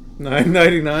 $9.99.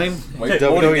 $9.99. Wait,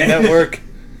 WWE again. Network.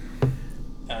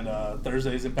 And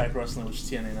Thursdays Impact Wrestling, which is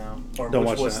TNA now, or Don't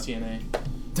which watch was that. TNA.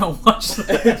 Don't watch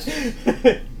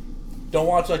that. Don't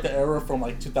watch like the era from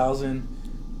like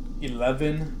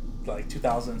 2011, like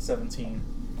 2017.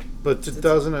 But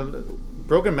 2000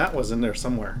 Broken Matt was in there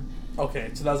somewhere. Okay,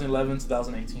 2011,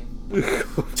 2018.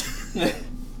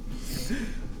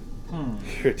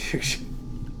 Here, dude.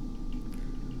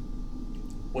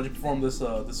 What'd you perform this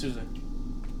Tuesday?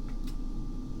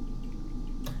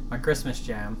 My Christmas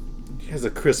jam. He has a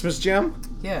Christmas jam?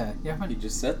 Yeah. Yeah. He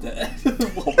just said that.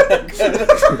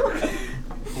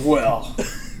 Well,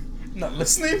 not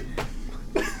listening.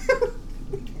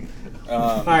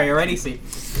 Alright, you ready? See.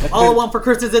 All I want for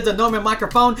Christmas is a Norman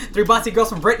microphone, 3 bossy girls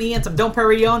from Britney, and some Dom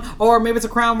Perignon. Or maybe it's a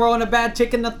crown roll and a bad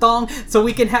chick in a thong, so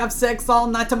we can have sex all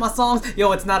night to my songs.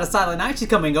 Yo, it's not a silent night, she's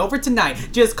coming over tonight.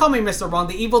 Just call me Mr. Wrong,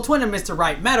 the evil twin of Mr.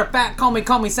 Right. Matter of fact, call me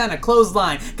Santa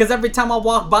Clothesline. Cause every time I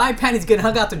walk by, panties get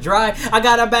hung out to dry. I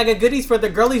got a bag of goodies for the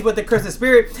girlies with the Christmas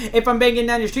spirit. If I'm banging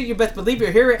down your street, you best believe you'll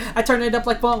hear it. I turn it up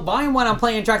like funk volume when I'm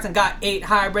playing tracks and got 8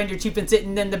 high Ranger Chief and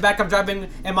sitting in the back. I'm driving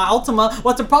in my Ultima.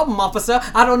 What's the problem, officer?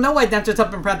 I don't know, I danced it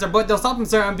up in Prancer, but don't stop him,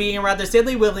 sir. I'm being rather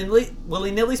silly.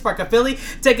 Willy-nilly, spark a Philly.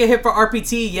 Take a hit for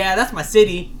RPT. Yeah, that's my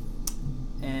city.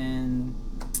 And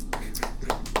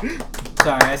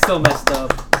sorry, I still messed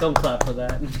up. Don't clap for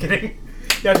that. I'm just kidding.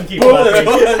 Y'all can keep clapping.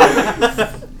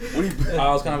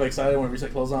 I was kind of excited when we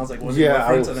said close on. I was like, what's Yeah, your I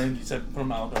reference? was- And then you said put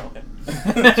him out. Okay.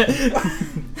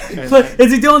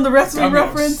 Is he doing the wrestling I'm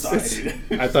reference? outside.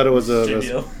 I thought it was a.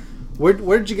 JBL.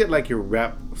 Where did you get like your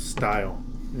rap style?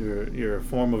 Your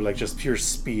form of like just pure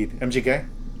speed? MGK?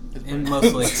 And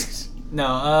mostly. No,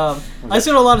 I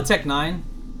listened to a lot of Tech 9,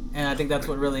 and I think that's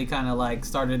what really kind of like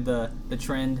started the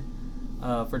trend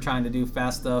for trying to do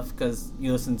fast stuff, because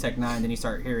you listen to Tech 9, then you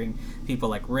start hearing people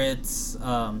like Ritz.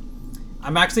 I'm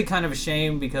actually kind of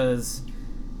ashamed because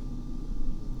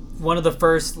one of the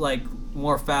first like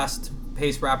more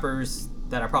fast-paced rappers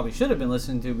that I probably should have been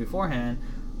listening to beforehand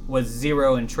was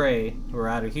Zero and Trey, who are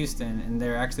out of Houston, and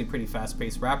they're actually pretty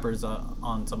fast-paced rappers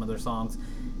on some of their songs.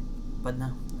 But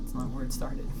no, that's not where it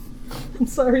started. I'm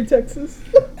sorry, Texas.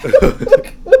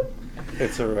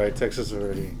 It's alright. Texas is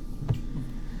already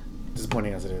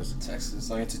disappointing as it is. Texas.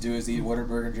 All you have to do is eat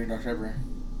Whataburger and drink Dr. Pepper.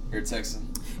 You're a Texan.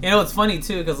 You know, it's funny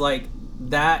too, because like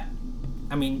that,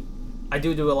 I mean, I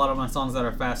do a lot of my songs that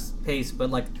are fast paced, but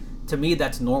like to me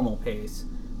that's normal pace.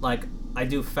 Like I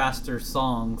do faster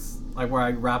songs, like where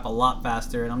I rap a lot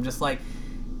faster, and I'm just like,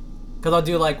 because I'll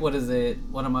do like one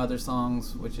of my other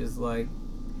songs, which is like,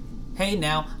 hey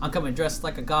now, I'm coming dressed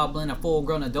like a goblin, a full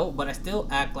grown adult, but I still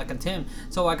act like a Tim.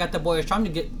 So I got the boyish charm to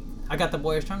get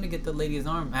the lady's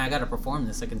arm, and I gotta perform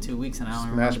this like in 2 weeks, and I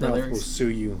don't Smash remember the Mouth will lyrics. sue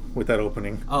you with that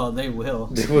opening. Oh, they will.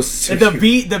 They will sue The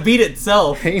you. beat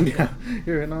itself. Hey now,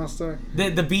 you're an all-star.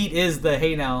 The beat is the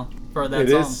hey now for that It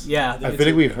song. is? Yeah. I feel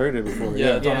like we heard it before.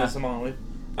 Yeah, it's on Yeah. the Simone Wave.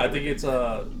 I think it's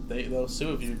they'll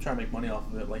sue if you try to make money off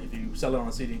of it. Like if you sell it on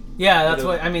a CD. Yeah, that's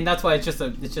why. I mean, that's why it's just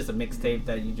a mixtape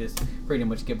that you just pretty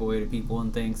much give away to people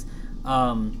and things,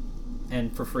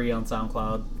 and for free on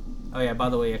SoundCloud. Oh yeah, by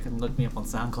the way, you can look me up on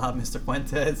SoundCloud, Mr.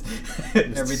 Fuentes.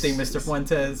 Everything, Mr.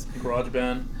 Fuentes.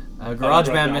 GarageBand.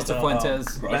 GarageBand, Mr.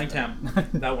 Fuentes.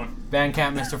 Bandcamp. That one.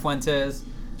 Bandcamp, Mr. Fuentes.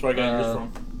 That's where I got yours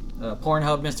from.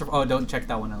 Pornhub, Mr. Oh, don't check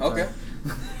that one out. Okay.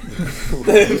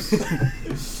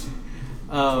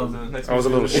 I was a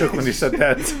little shook when you said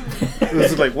that. It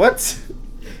was like, what?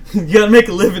 You gotta make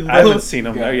a living, bro. I haven't seen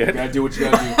him there Gotta yet. do what you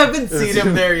gotta I do. haven't seen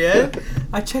him there yet.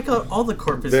 I check out all the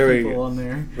Corpus Very- people on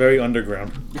there. Very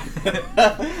underground.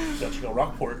 Got you go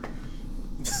Rockport.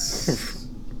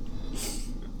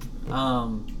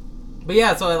 But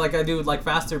yeah, so I do like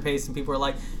faster pace, and people are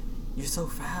like, "You're so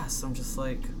fast." I'm just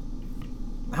like,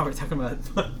 Now we're talking about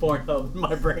Pornhub.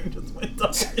 My brain just went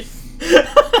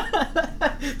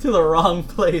to the wrong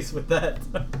place with that.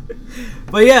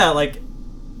 But yeah, like,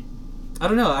 I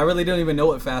don't know. I really don't even know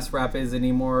what fast rap is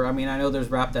anymore. I mean, I know there's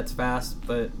rap that's fast,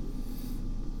 but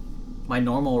my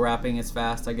normal rapping is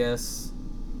fast, I guess.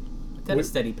 It's at a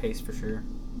steady pace for sure.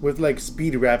 With like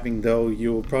speed rapping though,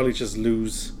 you'll probably just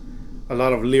lose a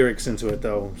lot of lyrics into it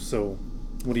though. So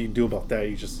what do you do about that?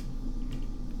 You just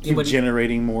keep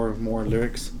generating more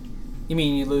lyrics. You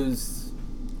mean you lose?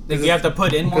 Like you have to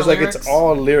put in more because lyrics? it's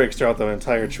all lyrics throughout the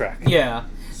entire track. Yeah.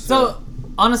 So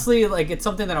honestly, like it's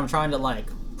something that I'm trying to like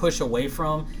push away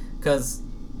from because.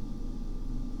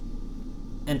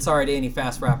 And sorry to any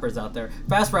fast rappers out there.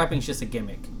 Fast rapping is just a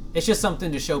gimmick. It's just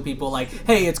something to show people like,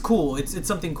 hey, it's cool. It's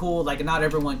something cool. Like not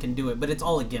everyone can do it, but it's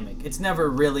all a gimmick. It's never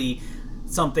really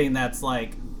something that's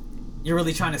like you're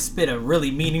really trying to spit a really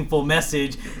meaningful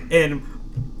message in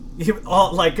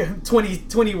all like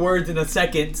 20 words in a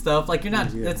second stuff. Like you're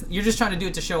not. You're just trying to do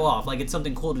it to show off. Like it's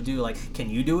something cool to do. Like, can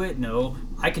you do it? No,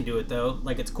 I can do it though.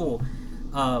 Like it's cool.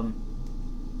 And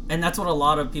that's what a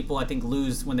lot of people I think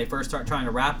lose when they first start trying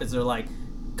to rap is they're like,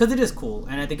 because it is cool,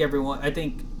 and I think I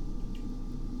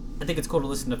think it's cool to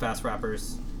listen to fast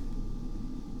rappers,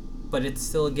 but it's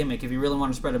still a gimmick. If you really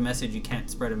want to spread a message, you can't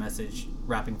spread a message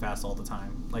rapping fast all the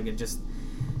time. Like it just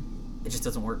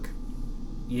doesn't work.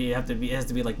 You have to be. It has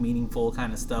to be like meaningful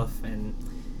kind of stuff, and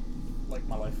like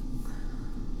my life,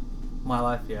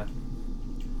 yeah.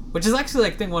 Which is actually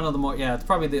like I think one of the more it's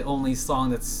probably the only song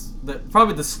that's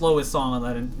probably the slowest song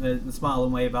on the Smile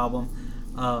and Wave album.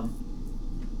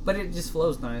 But it just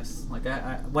flows nice. Like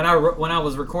when I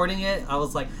was recording it, I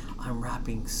was like, I'm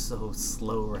rapping so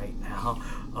slow right now.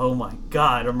 Oh my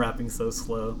god, I'm rapping so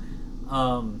slow.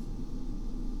 And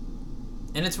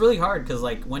it's really hard because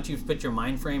like once you've put your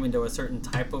mind frame into a certain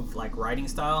type of like writing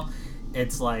style,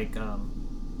 it's like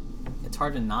it's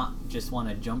hard to not just want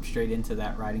to jump straight into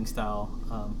that writing style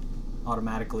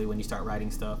automatically when you start writing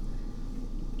stuff.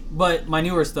 But my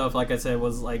newer stuff, like I said,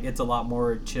 was like it's a lot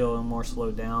more chill and more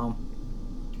slowed down.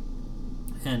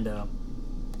 And I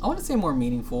want to say more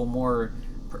meaningful, more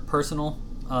personal.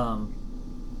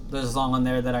 There's a song on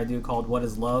there that I do called "What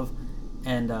Is Love,"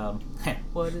 and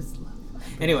what is love?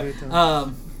 Anyway,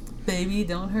 baby,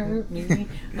 don't hurt me.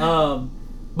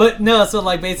 But no, so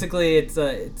like basically,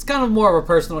 it's kind of more of a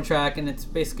personal track, and it's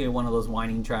basically one of those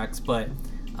whining tracks. But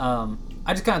I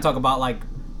just kind of talk about like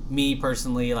me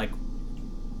personally, like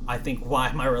I think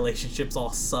why my relationships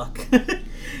all suck.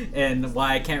 And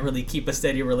why I can't really keep a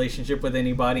steady relationship with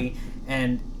anybody.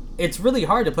 And it's really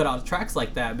hard to put out tracks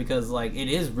like that because like it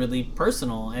is really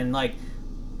personal and like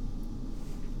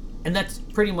and that's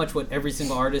pretty much what every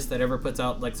single artist that ever puts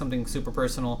out like something super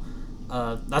personal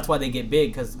that's why they get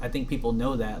big because I think people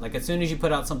know that. Like as soon as you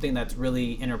put out something that's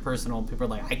really interpersonal, people are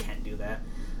like, I can't do that.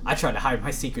 I try to hide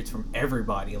my secrets from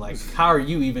everybody. Like how are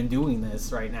you even doing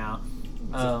this right now?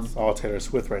 It's all Taylor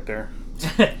Swift right there.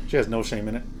 She has no shame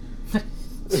in it.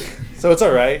 So it's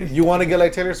all right. You want to get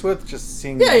like Taylor Swift? Just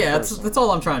sing. Yeah. That's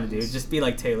all I'm trying to do. Just be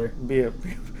like Taylor. Be a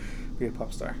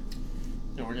pop star.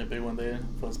 Yeah, we're gonna big one day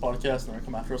for this podcast, and they're gonna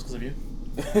come after us because of you.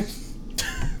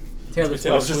 Taylor I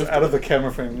Swift. was just out of the camera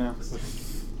frame now.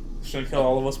 Should kill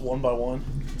all of us one by one.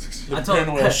 I told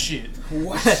paranoid shit.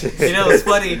 What? You know, it's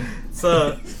funny.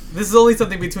 So this is only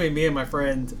something between me and my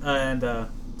friend, and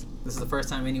this is the first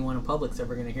time anyone in public's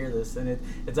ever gonna hear this, and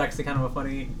it's actually kind of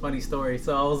a funny story.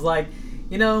 So I was like,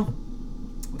 you know,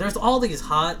 there's all these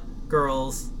hot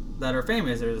girls that are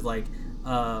famous. There's like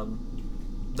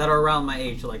that are around my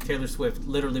age, like Taylor Swift,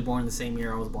 literally born the same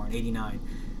year I was born, 89.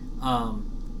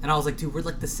 And I was like, dude, we're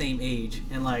like the same age.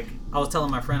 And like I was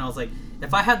telling my friend, I was like,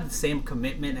 if I had the same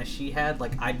commitment as she had,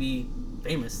 like I'd be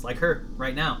famous like her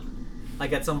right now.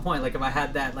 Like at some point, like if I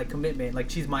had that like commitment, like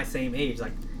she's my same age,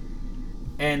 like.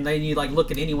 And then you like look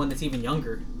at anyone that's even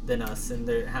younger than us and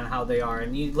how they are,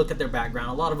 and you look at their background.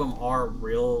 A lot of them are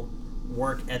real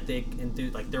work ethic and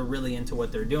they're really into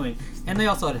what they're doing, and they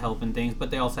also had help and things, but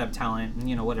they also have talent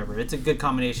and whatever. It's a good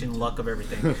combination, luck of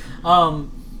everything.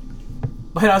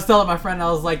 But I was telling my friend, I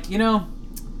was like,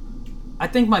 I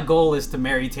think my goal is to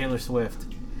marry Taylor Swift.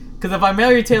 Because if I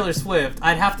marry Taylor Swift,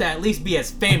 I'd have to at least be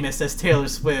as famous as Taylor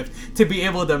Swift to be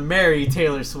able to marry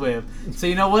Taylor Swift. So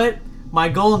you know what? My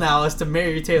goal now is to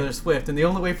marry Taylor Swift, and the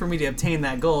only way for me to obtain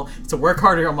that goal is to work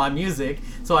harder on my music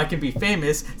so I can be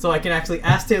famous, so I can actually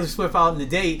ask Taylor Swift out on a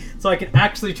date, so I can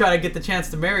actually try to get the chance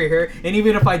to marry her, and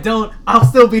even if I don't, I'll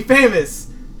still be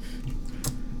famous.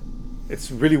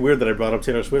 It's really weird that I brought up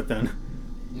Taylor Swift then.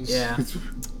 Yeah. It's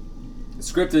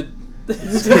scripted.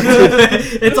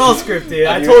 It's all scripted.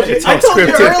 I It's told all you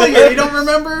scripted. earlier. You don't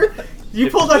remember? You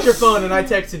pulled out your phone and I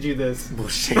texted you this.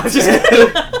 Bullshit.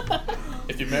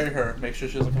 If you marry her, make sure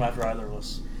she doesn't come after either of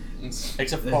us,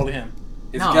 except for probably him.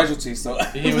 It's No. a casualty, so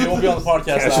He won't be on the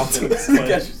podcast often. Casualties. But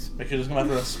Casualties. make sure she doesn't come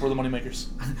after us. We're the money makers.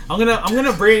 I'm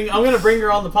gonna bring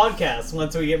her on the podcast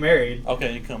once we get married.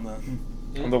 Okay, you come then.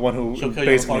 I'm the one who She'll kill you on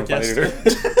the basically invited her.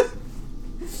 podcast.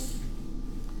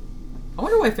 I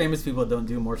wonder why famous people don't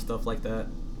do more stuff like that.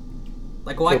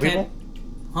 Like why Kill can't?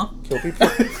 Huh? Kill people.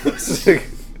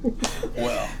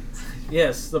 well.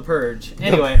 Yes, The Purge.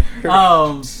 Anyway,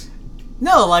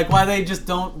 no, like why they just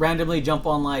don't randomly jump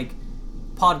on like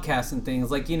podcasts and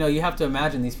things. Like, you know, you have to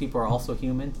imagine these people are also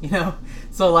human, you know?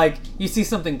 So like you see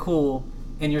something cool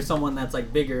and you're someone that's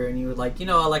like bigger and you're like, you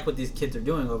know, I like what these kids are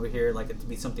doing over here, like it to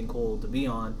be something cool to be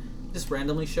on. Just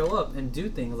randomly show up and do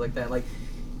things like that. Like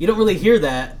you don't really hear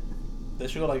that. They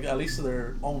should go like at least to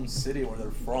their own city where they're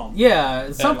from. Yeah,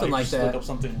 And, something like just that. Look up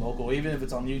something local, even if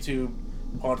it's on YouTube,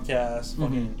 podcast,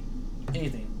 fucking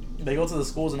anything. They go to the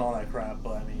schools and all that crap,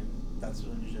 but I mean, that's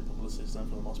usually a publicity stunt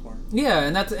for the most part. Yeah,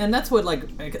 and that's what like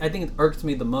I think irks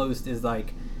me the most is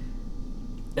like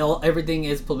everything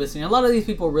is publicity. And a lot of these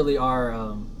people really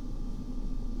are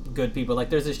good people. Like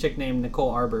there's this chick named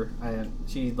Nicole Arbor.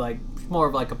 She's like more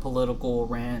of like a political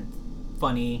rant,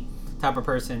 funny type of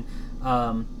person.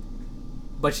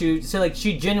 But she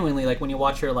genuinely, like when you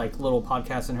watch her like little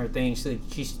podcasts and her thing, she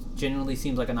genuinely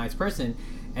seems like a nice person.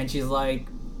 And she's like,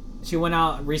 she went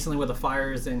out recently with the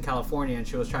fires in California and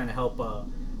she was trying to help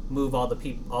move all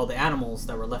the animals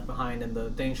that were left behind and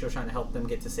the things. She was trying to help them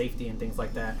get to safety and things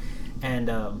like that. And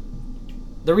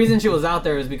the reason she was out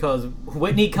there is because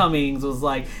Whitney Cummings was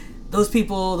like, those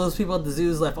people at the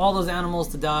zoos left all those animals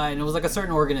to die, and it was like a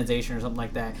certain organization or something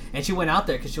like that. And she went out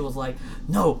there because she was like,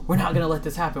 no, we're not going to let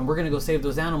this happen. We're going to go save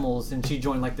those animals. And she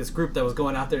joined like this group that was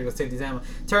going out there to go save these animals.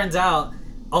 Turns out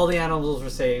all the animals were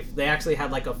safe. They actually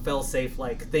had like a fail-safe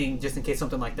like thing just in case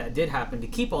something like that did happen to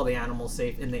keep all the animals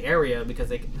safe in the area because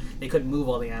they couldn't move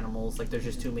all the animals. Like there's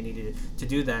just too many to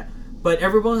do that. But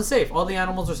everyone was safe. All the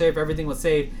animals were safe. Everything was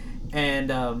safe.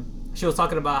 And she was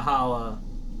talking about how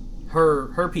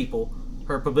her people,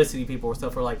 her publicity people or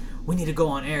stuff were like, we need to go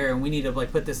on air and we need to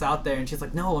like put this out there. And she's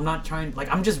like, no, I'm not trying. Like,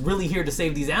 I'm just really here to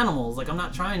save these animals. Like, I'm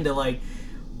not trying to like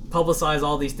publicize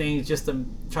all these things just to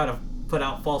try to put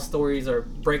out false stories or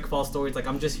break false stories. Like,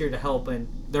 I'm just here to help and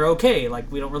they're okay.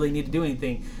 Like, we don't really need to do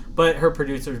anything. But her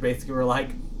producers basically were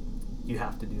like, you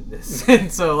have to do this. And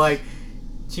so like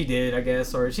she did, I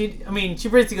guess, or she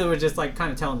basically was just like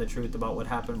kind of telling the truth about what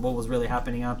happened, what was really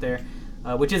happening out there,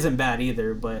 which isn't bad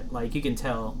either. But like you can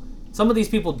tell some of these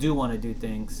people do want to do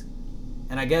things,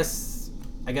 and I guess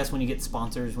when you get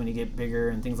sponsors, when you get bigger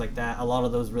and things like that, a lot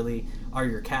of those really are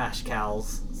your cash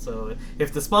cows. So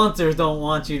if the sponsors don't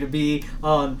want you to be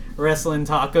on Wrestling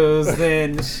Tacos,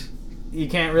 then you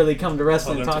can't really come to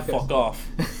Wrestling Tell them Tacos. to fuck off.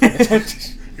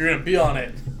 You're gonna be on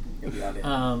it. You'll be on it.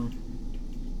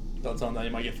 Don't tell them that,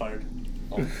 you might get fired.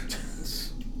 Oh.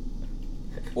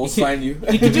 We'll sign you.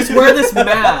 You can just wear this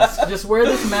mask. Just wear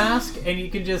this mask, and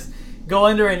you can just go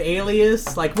under an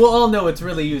alias. Like, we'll all know it's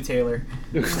really you, Taylor.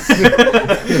 The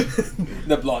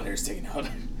blonde hair's taken out.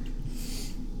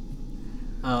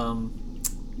 I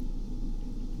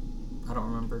don't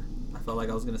remember. I felt like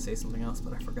I was going to say something else,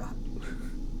 but I forgot.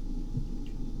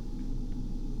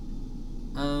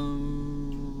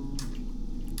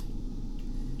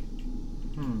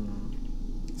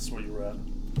 This is where you rap.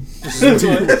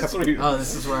 Oh,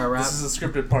 this is where I rap. This is the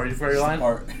scripted part. You for your line?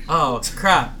 Smart. Oh,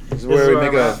 crap. This is where we I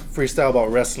make a rap. freestyle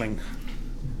about wrestling.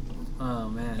 Oh,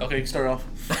 man. Okay, you can start off.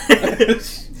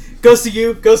 Goes to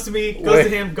you, goes to me, goes Wait, to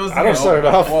him, goes to I don't him. start it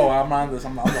off. Whoa, I'm on this.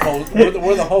 I'm the host.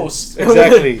 We're the host.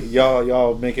 Exactly.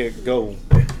 Y'all make it go.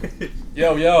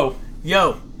 Yo.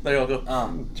 Yo. There you go.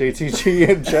 JTG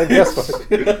and Chad Gaspar.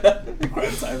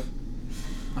 Prime time.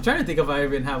 I'm trying to think if I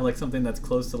even have like something that's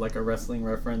close to like a wrestling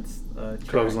reference. Track.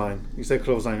 Clothesline. You said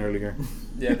clothesline earlier.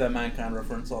 Yeah, that Mankind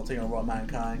reference. I'll take over all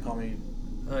Mankind. Call me.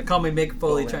 Call me Mick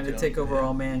Foley, Foley, trying to yeah. take over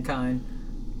all mankind.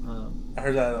 I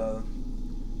heard that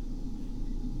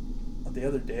the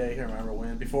other day. I can't remember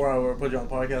when. Before I put you on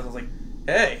the podcast, I was like,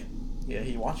 "Hey, yeah,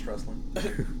 he watched wrestling."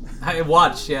 I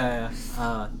watched, yeah.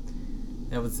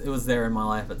 It was there in my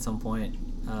life at some point.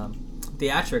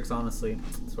 Theatrics, honestly,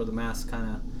 it's where the mask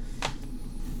kind of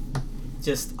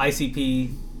just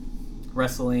ICP,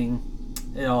 wrestling.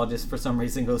 It all just for some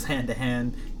reason goes hand to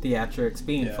hand. Theatrics,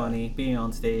 being funny, being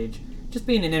on stage, just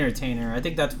being an entertainer. I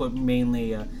think that's what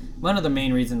mainly. One of the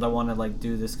main reasons I want to like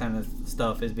do this kind of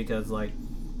stuff is because like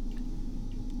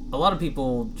a lot of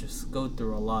people just go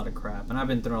through a lot of crap, and I've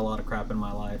been through a lot of crap in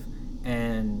my life,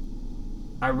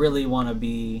 and I really want to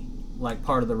be like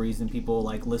part of the reason people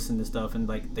like listen to stuff and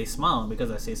like they smile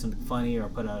because I say something funny or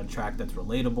put out a track that's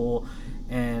relatable,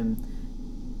 and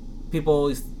people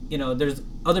always, you know, there's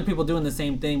other people doing the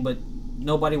same thing, but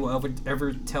nobody will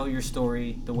ever tell your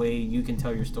story the way you can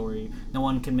tell your story. No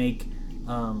one can make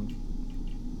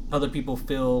other people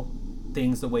feel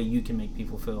things the way you can make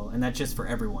people feel, and that's just for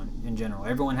everyone in general.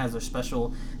 Everyone has their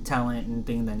special talent and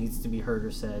thing that needs to be heard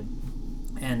or said,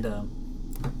 and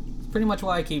it's pretty much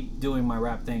why I keep doing my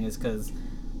rap thing, is because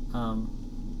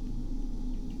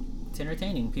it's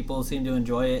entertaining. People seem to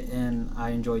enjoy it, and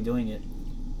I enjoy doing it.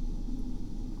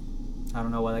 I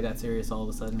don't know why that got serious all of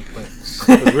a sudden, but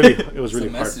it was really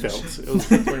a message. heartfelt. It was,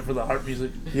 Waiting for the heart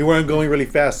music. you weren't going really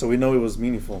fast, so we know it was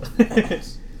meaningful.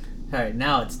 All right,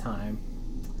 now it's time.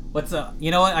 What's up?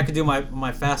 You know what? I could do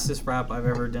my fastest rap I've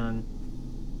ever done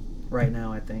right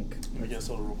now, I think. I guess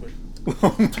so real quick.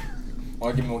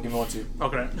 Or give me one too.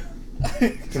 Okay.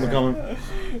 Keep it coming.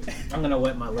 I'm gonna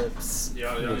wet my lips.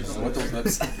 Yeah. So what those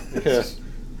lips? Yeah.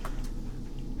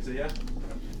 Is it yeah?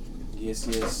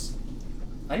 Yes.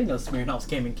 I didn't know Smirnoffs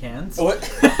came in cans. What?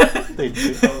 They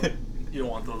do. You don't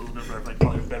want those. Never like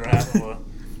probably a better half of a.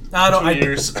 I don't. 2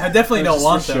 years. I definitely don't Just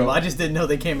want for them. show. I just didn't know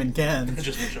they came in cans.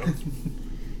 Just for show.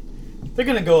 They're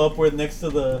gonna go upward next to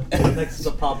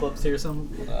the pop-ups here. Some.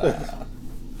 I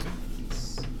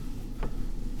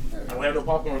don't have no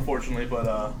popcorn, unfortunately, but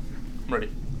I'm ready.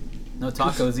 No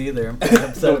tacos either. I'm pretty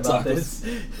upset No about tacos. this.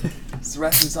 It's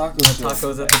Rats and Tacos. show.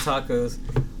 Tacos at the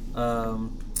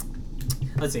tacos.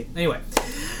 Let's see. Anyway.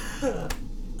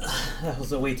 That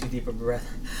was a way too deep of a breath.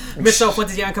 Mr.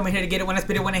 Fuentes, yeah, I'm coming here to get it. When I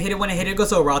spit it, when I hit it, it goes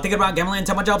so raw. Thinking about gambling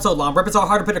until my job so long. Ripping so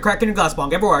hard to put a crack in your glass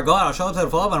bong. Everywhere I go, I'll show up to the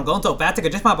floor, but I'm going so fast I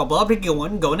could just pop a blow up.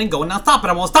 Going, now stop, but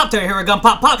I won't stop till I hear a gun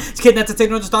pop. This kid, that's a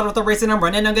signal to start with the race, and I'm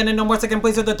running. I'm getting no more second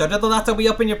place with the third of the last. I'll be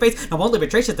up in your face. I won't leave a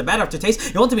trace, just a bad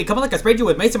aftertaste. You want to be coming like I sprayed you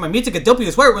with mace, and my music could dope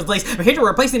you, swear it was lace. I'm here to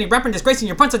replace any rapping disgrace in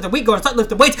your punch at the week. Go and start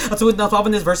lifting weights. I'm smooth enough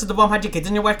in this verse. The bomb had your kids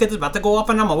and your wife kids about to go off,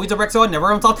 and I'm always a wreck, so I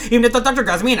never am soft. Even if the doctor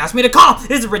grabs me and asks me to call.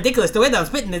 This is ridiculous, the way that I'm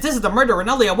spitting it. This is the murder, and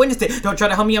only I witnessed it. Don't try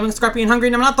to help me, I'm scrappy and hungry,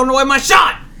 and I'm not throwing away my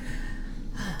shot!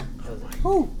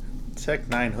 Woo. Tech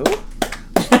 9 who?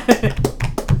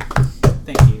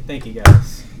 Thank you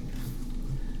guys.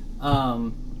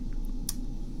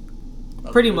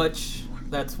 Pretty much,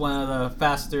 that's one of the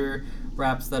faster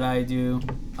raps that I do.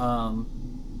 I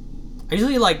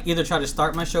usually like either try to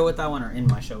start my show with that one or end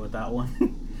my show with that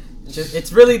one.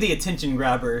 It's really the attention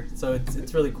grabber, so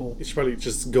it's really cool. You should probably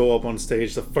just go up on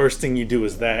stage. The first thing you do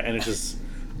is that, and it just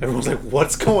everyone's like,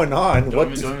 "What's going on?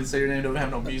 Don't even say your name. Don't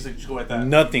have no music. Just go like that.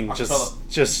 Nothing. Acapella.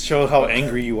 Just show how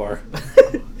angry you are."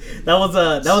 That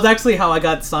was actually how I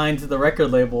got signed to the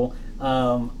record label.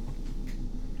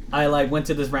 I like went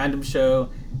to this random show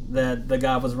that the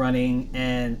guy was running,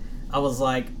 and I was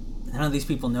like, none of these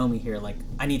people know me here. Like,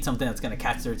 I need something that's gonna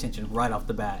catch their attention right off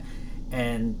the bat.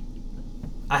 And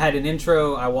I had an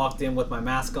intro. I walked in with my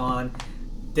mask on,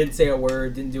 didn't say a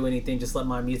word, didn't do anything, just let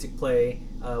my music play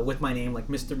with my name, like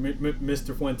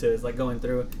Mr. Fuentes, like going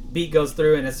through. Beat goes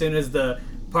through, and as soon as the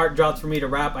part drops for me to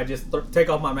rap, I just take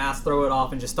off my mask, throw it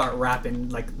off, and just start rapping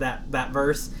like that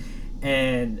verse,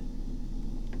 and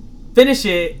finish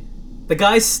it. The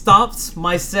guy stops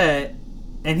my set,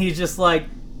 and he's just like,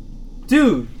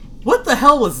 "Dude, what the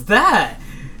hell was that?"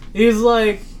 He's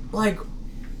like,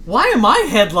 why am I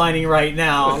headlining right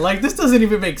now? Like, this doesn't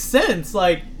even make sense.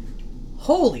 Like,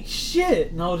 holy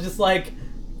shit. And I was just like,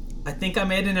 I think I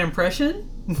made an impression.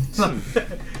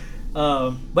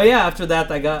 But yeah, after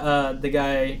that, I got the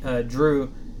guy,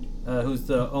 Drew, who's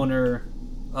the owner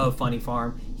of Funny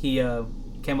Farm. He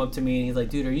came up to me and he's like,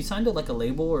 dude, are you signed to like a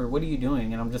label or what are you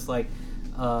doing? And I'm just like,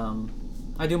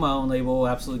 I do my own label,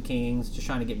 Absolute Kings, just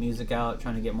trying to get music out,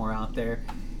 trying to get more out there.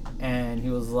 And he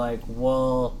was like,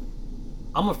 well,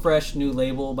 I'm a fresh new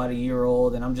label, about a year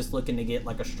old, and I'm just looking to get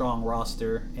like a strong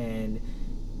roster, and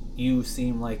you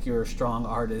seem like you're a strong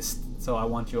artist, so I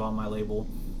want you on my label.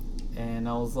 And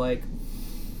I was like,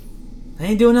 I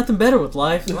ain't doing nothing better with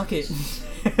life. Fuck it.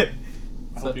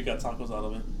 I hope you got tacos out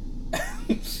of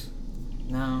it.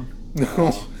 No.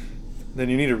 No. Then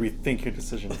you need to rethink your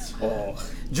decisions. Oh,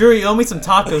 Drew, you owe me some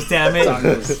tacos, damn it.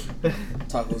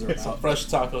 tacos are Some out. fresh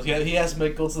tacos. Yeah, he has to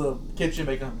go to the kitchen and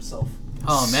make them himself.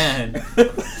 Oh, man.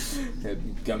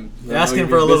 You're Asking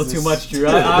for a little too much, Drew.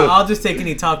 I'll just take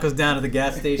any tacos down to the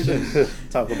gas station.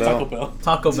 Taco Taco Bell. Bell.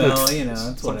 Taco Bell, you know,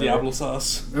 it's Some whatever. Diablo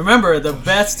sauce. Remember, the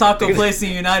best taco place in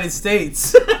the United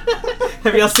States.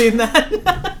 Have y'all seen that?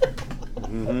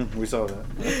 We saw that.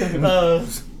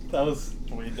 That was...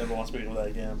 We never want to speak about that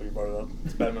again, but you brought it up.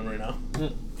 It's bad memory now.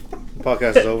 The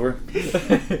podcast is over.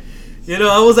 You know,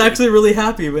 I was actually really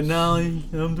happy, but now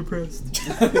I'm depressed.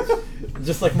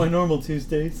 Just like my normal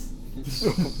Tuesdays.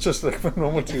 Just like my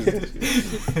normal Tuesday.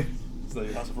 Is that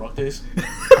your House of Rock days?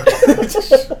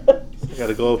 I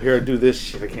gotta go up here and do this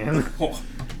shit again.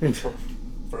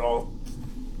 For all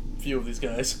few of these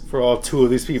guys. For all 2 of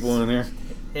these people in there.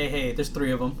 Hey, there's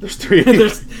 3 of them. There's 3.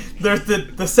 there's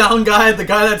the sound guy, the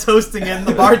guy that's hosting it, and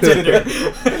the bartender.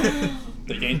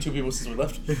 They gained 2 people since we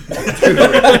left.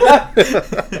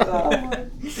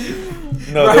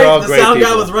 No, Right? they're all The great sound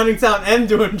people. guy was running sound and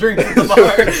doing drinks at the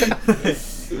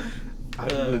bar.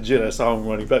 Legit, I saw him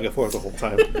running back and forth the whole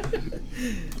time.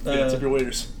 Tip your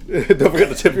waiters. Don't forget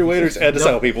to tip your waiters and the Yep.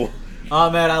 sound people. Oh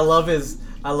man, I love his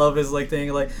like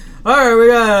thing. Like, all right, we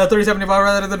got 30.75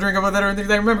 rather than the drink over there and things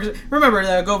like.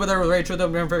 Remember, go over there with Rachel.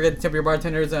 Don't forget to tip your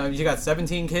bartenders. You got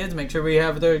 17 kids. Make sure we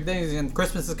have their things. And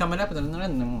Christmas is coming up.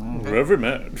 Reverend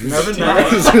Matt. Reverend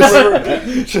Matt.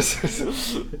 Just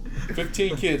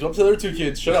 15 kids. What's the other 2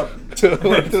 kids? Shut up. to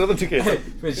the other 2 kids.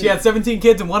 But she had 17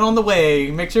 kids and 1 on the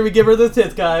way. Make sure we give her the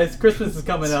tits, guys. Christmas is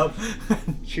coming up.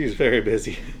 She's very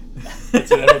busy. That's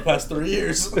it over the past 3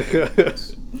 years.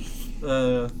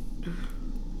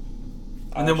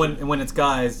 And then when it's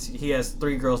guys, he has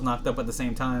 3 girls knocked up at the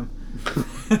same time.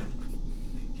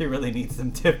 He really needs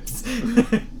some tips.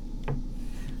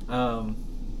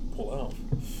 Pull out.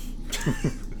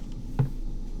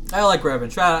 I like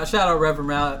Reverend. Shout out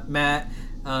Reverend Matt,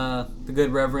 the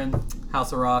good Reverend,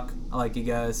 House of Rock. I like you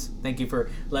guys. Thank you for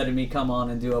letting me come on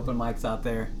and do open mics out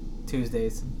there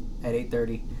Tuesdays at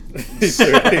 8:30.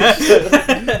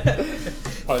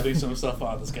 Probably doing some stuff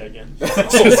on this guy again. This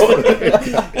This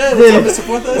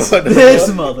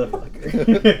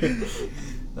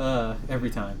motherfucker. Every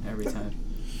time.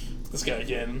 This guy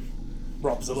again. the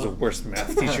Robzilla. worst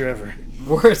math teacher ever.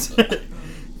 Worse.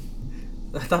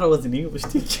 I thought I was an English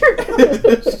teacher.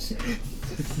 That's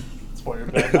why you're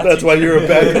a bad math That's why teacher. you're a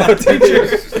bad math teacher.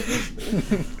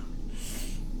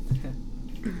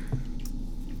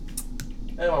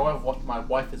 Hey, my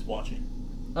wife is watching.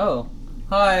 Oh.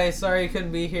 Hi, sorry you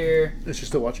couldn't be here. Is she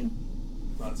still watching?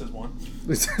 No, it says 1.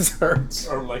 This is her.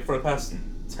 Or like for the past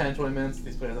 10, 20 minutes,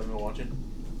 these players haven't been watching.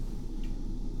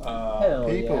 Hell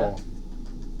People.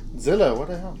 Zilla, what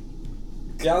the hell?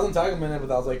 Yeah, I was gonna tag him in it,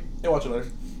 but I was like, hey, watch it later.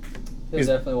 yeah. He'll He's-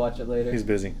 definitely watch it later. He's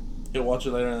busy. He'll watch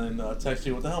it later and then text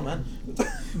you, what the hell, man?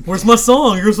 Where's my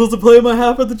song? You're supposed to play my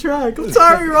half of the track. I'm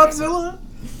sorry, Robzilla.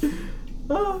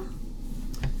 Oh.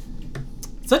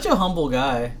 Such a humble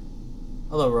guy.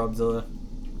 I love Robzilla.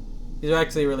 He's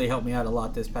actually really helped me out a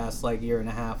lot this past year and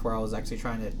a half where I was actually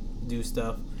trying to do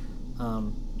stuff. I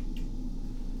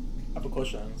have a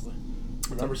question, honestly.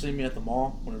 Remember seeing me at the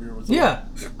mall whenever you were with Yeah,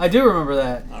 I do remember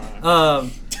that.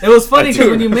 Alright. It was funny I do because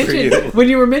when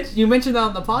you remember mentioned you. you mentioned that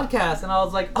on the podcast, and I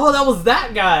was like, "Oh, that was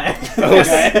that guy."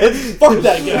 Fuck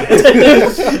that guy.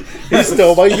 He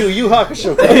stole my Yu Yu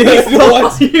Hakusho. He stole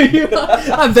my Yu Yu.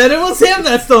 I bet it was him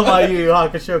that stole my Yu Yu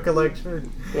Hakusho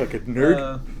collection. Fucking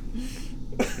nerd.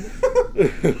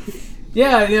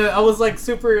 Yeah, I was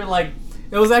super it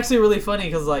was actually really funny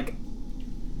because I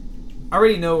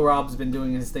already know Rob's been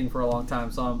doing his thing for a long time,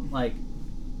 so I'm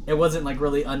it wasn't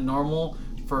really unnormal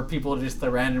for people just to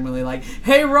randomly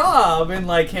hey Rob, and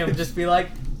him just be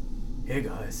hey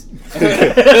guys.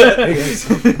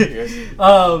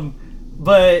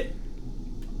 But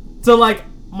so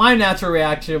my natural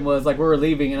reaction was we were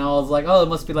leaving and I was oh, it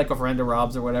must be a friend of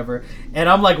Rob's or whatever, and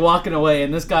I'm walking away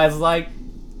and this guy's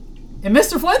and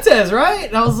Mr. Fuentes, right?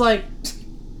 And I was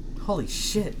holy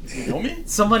shit. You know me?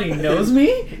 Somebody knows me?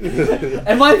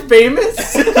 Am I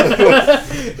famous?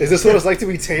 Is this what it's like to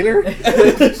be Taylor?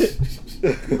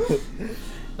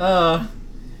 I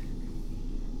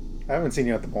haven't seen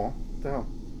you at the mall. What the hell?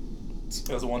 It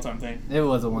was a one-time thing. It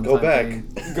was a one-time Go back. thing.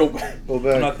 Go back. Go I'm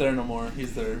back. not there no more.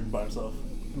 He's there by himself.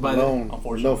 By Alone.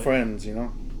 Unfortunately. No friends, you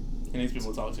know? He needs people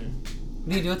to talk to. what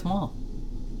do you do at the mall?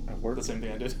 At work. The same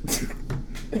thing I did.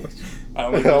 I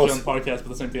don't know if you on the podcast, but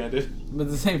the same thing I did. But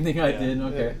the same thing I Yeah. did.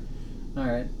 Okay. All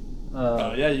right.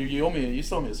 Yeah, you owe me. You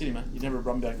still owe me a CD, man. You never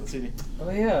brought me back to the CD. Oh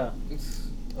yeah.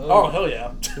 Oh hell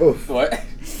yeah! Oof. What?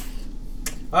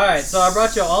 All right. So I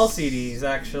brought you all CDs.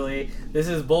 Actually, this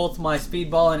is both my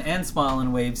Speedballin' and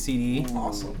Smilin' Wave CD.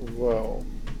 Awesome. Whoa.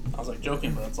 I was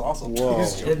joking, but that's awesome. Whoa.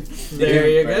 And there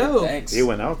you go. Thanks. He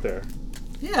went out there.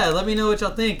 Yeah. Let me know what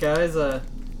y'all think, guys.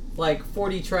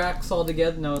 40 tracks all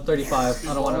together. No, 35.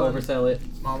 I don't want to oversell it.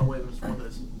 Smile on the way. There's one of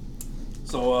this.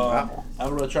 So Wow. I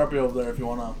have a Sharpie over there if you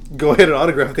wanna. Go ahead and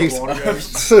autograph these. Couple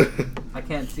autographs. I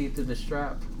can't see through the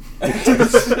strap.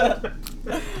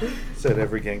 Said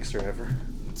every gangster ever.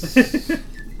 Is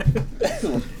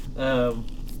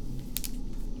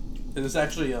this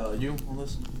actually you on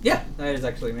this? Yeah, that is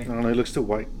actually me. I don't know, he looks too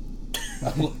white.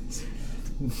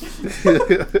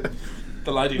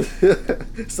 The lighting.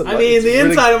 I mean, the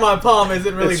inside of my palm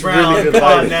isn't really it's brown. really good Come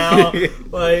on lighting. now.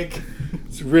 Like,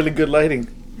 It's really good lighting.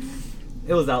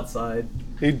 it was outside.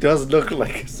 He does look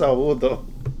like Saul though.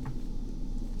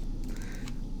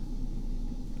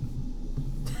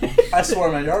 I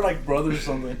swear, man, you're like brothers or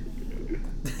something.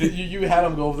 You had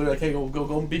him go over there, like, hey,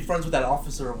 go and be friends with that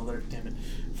officer over there. Damn it.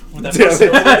 With that person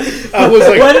over there. I was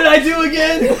like, What did I do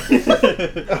again?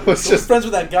 I was Go be just friends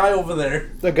with that guy over there.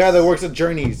 the guy that works at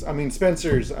Journeys. I mean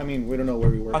Spencer's. I mean we don't know where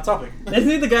we work. Hot topic. Isn't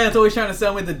he the guy that's always trying to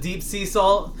sell me the deep sea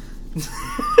salt?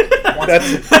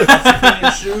 That's Clean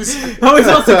your shoes. Always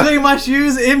wants to clean my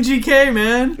shoes. MGK,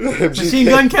 man. Machine MGK.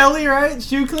 Gun Kelly, right?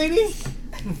 Shoe cleaning?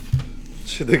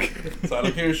 So I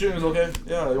look at your shoes, okay?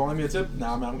 Yeah, you want to give me a tip?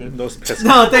 Nah, man, I'm good. Those pests.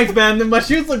 No, thanks, man. My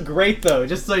shoes look great, though,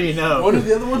 just so you know. What is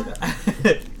the other one?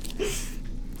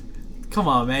 Come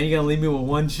on, man. You gonna leave me with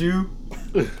one shoe?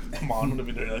 Come on, don't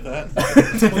be dirty like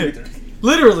that.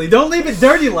 Literally, don't leave it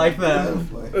dirty like that.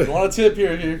 You want a tip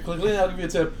here? Clean it, I'll give you a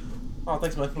tip. Oh,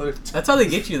 thanks, man. Later. That's how they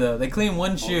get you, though. They clean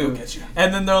one shoe, look at you.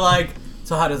 and then they're like,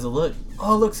 so how does it look?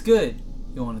 Oh, it looks good.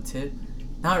 You want a tip?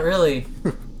 Not really.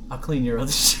 I'll clean your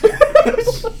other shoe.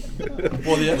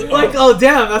 Well, the other Like, oh,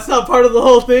 damn, that's not part of the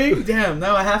whole thing? Damn,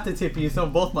 now I have to tip you so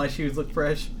both my shoes look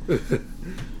fresh.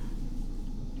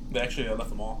 They actually left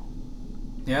them all.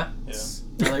 Yeah?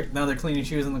 Yeah. Now they're cleaning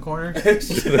shoes in the corner?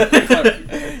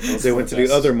 They went to the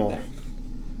other mall.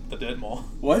 The dead mall.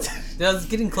 What? That was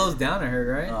getting closed down, I heard,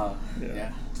 right?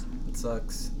 Yeah. It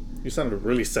sucks. You sounded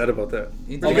really sad about that.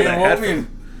 You I did. mean, Look at what that I mean,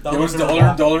 That there was was in the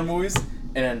mall. dollar movies,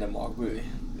 and then the mall movie.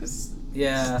 It's,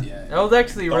 Yeah. Yeah. That was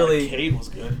actually The really... arcade was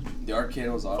good. the arcade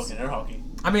was Fucking awesome. air hockey.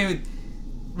 I mean,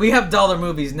 we have dollar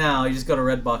movies now. You just go to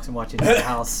Redbox and watch it in your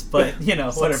house. But, you know,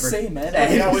 That's what I'm whatever. saying, man.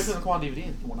 Yeah, yeah, wait till they come on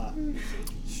DVD. Why not?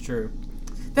 It's true.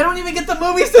 They don't even get the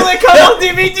movies till they come on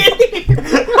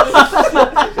DVD.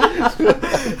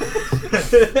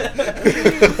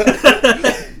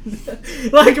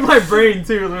 Like my brain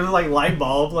too. There's like light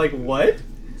bulb. Like what?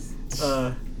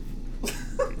 Yeah,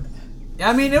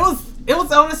 I mean it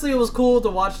was honestly it was cool to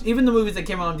watch even the movies that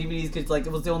came out on DVDs because like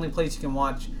it was the only place you can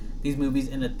watch these movies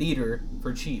in a theater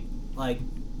for cheap. Like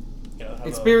Yeah, have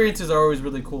experiences are always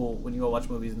really cool when you go watch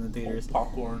movies in the theaters.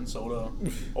 popcorn, soda,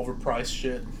 overpriced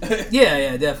shit.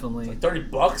 Yeah, definitely.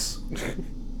 $30.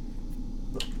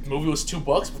 The movie was $2.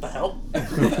 What the hell?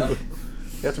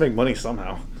 You have to make money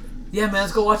somehow. Yeah, man,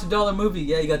 let's go watch a dollar movie.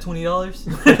 Yeah, you got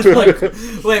 $20.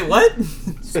 Like, wait, what?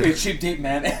 Sweet cheap date,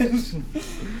 man.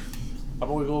 How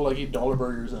about we go like eat dollar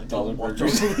burgers and Dollar watch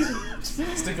burgers. those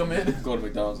movies? Stick them in. Go to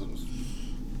McDonald's.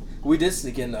 We did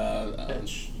sneak in And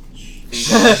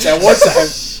that one time.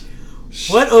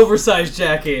 What oversized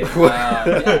jacket?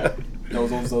 Yeah.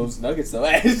 Those nuggets though.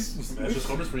 That's just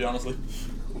corners for you, honestly.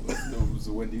 Those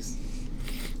Wendy's.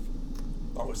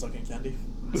 Always sucking candy.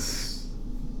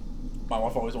 My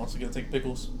wife always wants to get take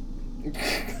pickles.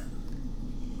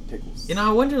 Pickles. You know,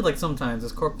 I wonder, like, sometimes,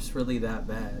 is Corpus really that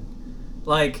bad?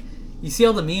 Like, you see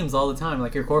all the memes all the time,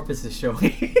 like, your Corpus is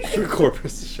showing. Your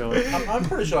corpus is showing. I'm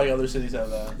pretty sure like other cities have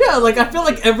that. Yeah, like, I feel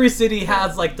like every city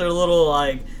has, like, their little,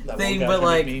 like, That thing, one guy but, trying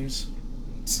like, to make memes.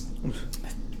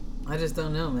 I just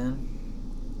don't know, man.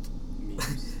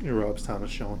 Your Robstown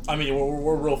is showing. I mean,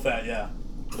 we're real fat, yeah.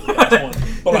 That's one.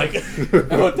 But like,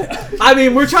 I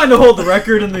mean, we're trying to hold the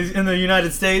record in the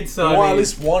United States, so we I want mean, at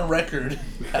least one record.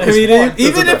 At I least mean, one.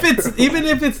 even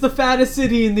if it's the fattest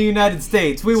city in the United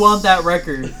States, we want that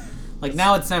record. Like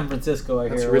now it's San Francisco, I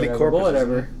That's hear. really whatever, but Corpus,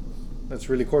 whatever. isn't That's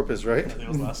really corpus, right? I think it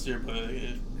was last year, but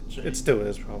It still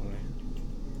is probably.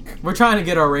 We're trying to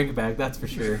get our rank back, that's for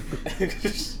sure.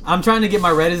 I'm trying to get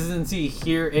my residency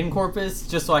here in Corpus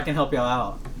just so I can help y'all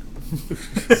out.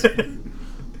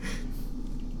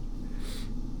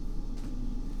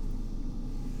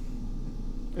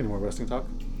 Any more wrestling talk?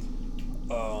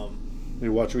 um, Did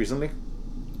you watch recently?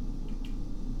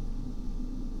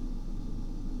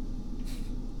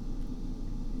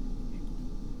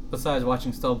 Besides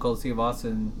watching Stone Cold Steve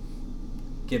Austin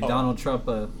give Oh. Donald Trump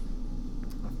a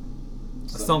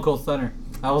Stone Cold Stunner.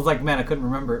 I was like, man, I couldn't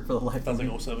remember it for the life that of was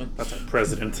me. like 07. That's our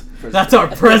president. That's our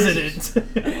president.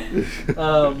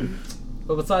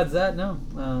 But besides that, no.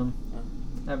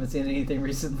 I haven't seen anything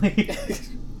recently.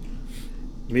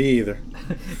 Me either.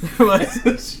 there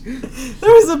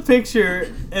was a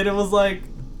picture, and it was like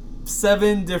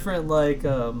 7 different like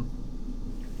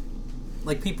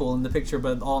people in the picture,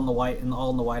 but all in the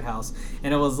White House,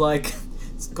 and it was like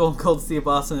Stone Cold Steve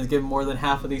Austin is giving more than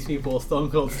half of these people a Stone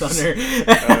Cold Stunner.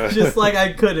 Just like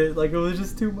I couldn't, like it was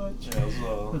just too much. Yeah, it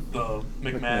was the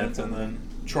McMahons and then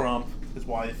Trump, his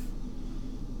wife,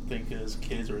 I think his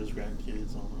kids or his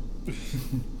grandkids. I don't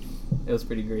know. It was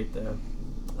pretty great though.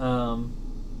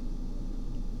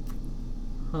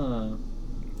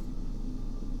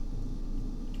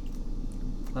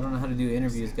 I don't know how to do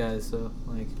interviews, guys. So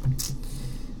like,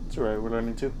 It's alright. We're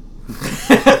learning too.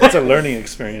 It's a learning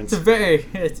experience. it's a very.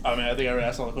 It's, I mean, I think I already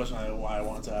asked all the question why I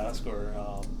wanted to ask, or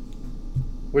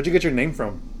Where'd you get your name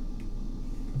from?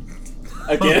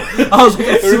 Again. I was like,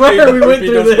 I swear we went Repeat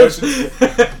through those this.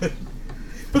 questions.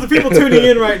 For the people tuning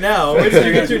in right now, where did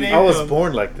you get your name I was from?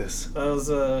 born like this. That was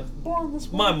born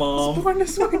this my mom, Born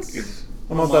this way.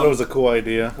 My mom thought it was a cool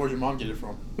idea. Where'd your mom get it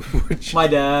from? my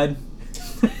dad.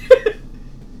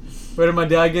 Where did my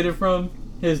dad get it from?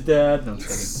 His dad. No, I'm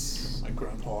kidding. My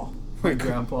grandpa. My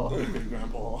grandpa. My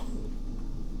grandpa.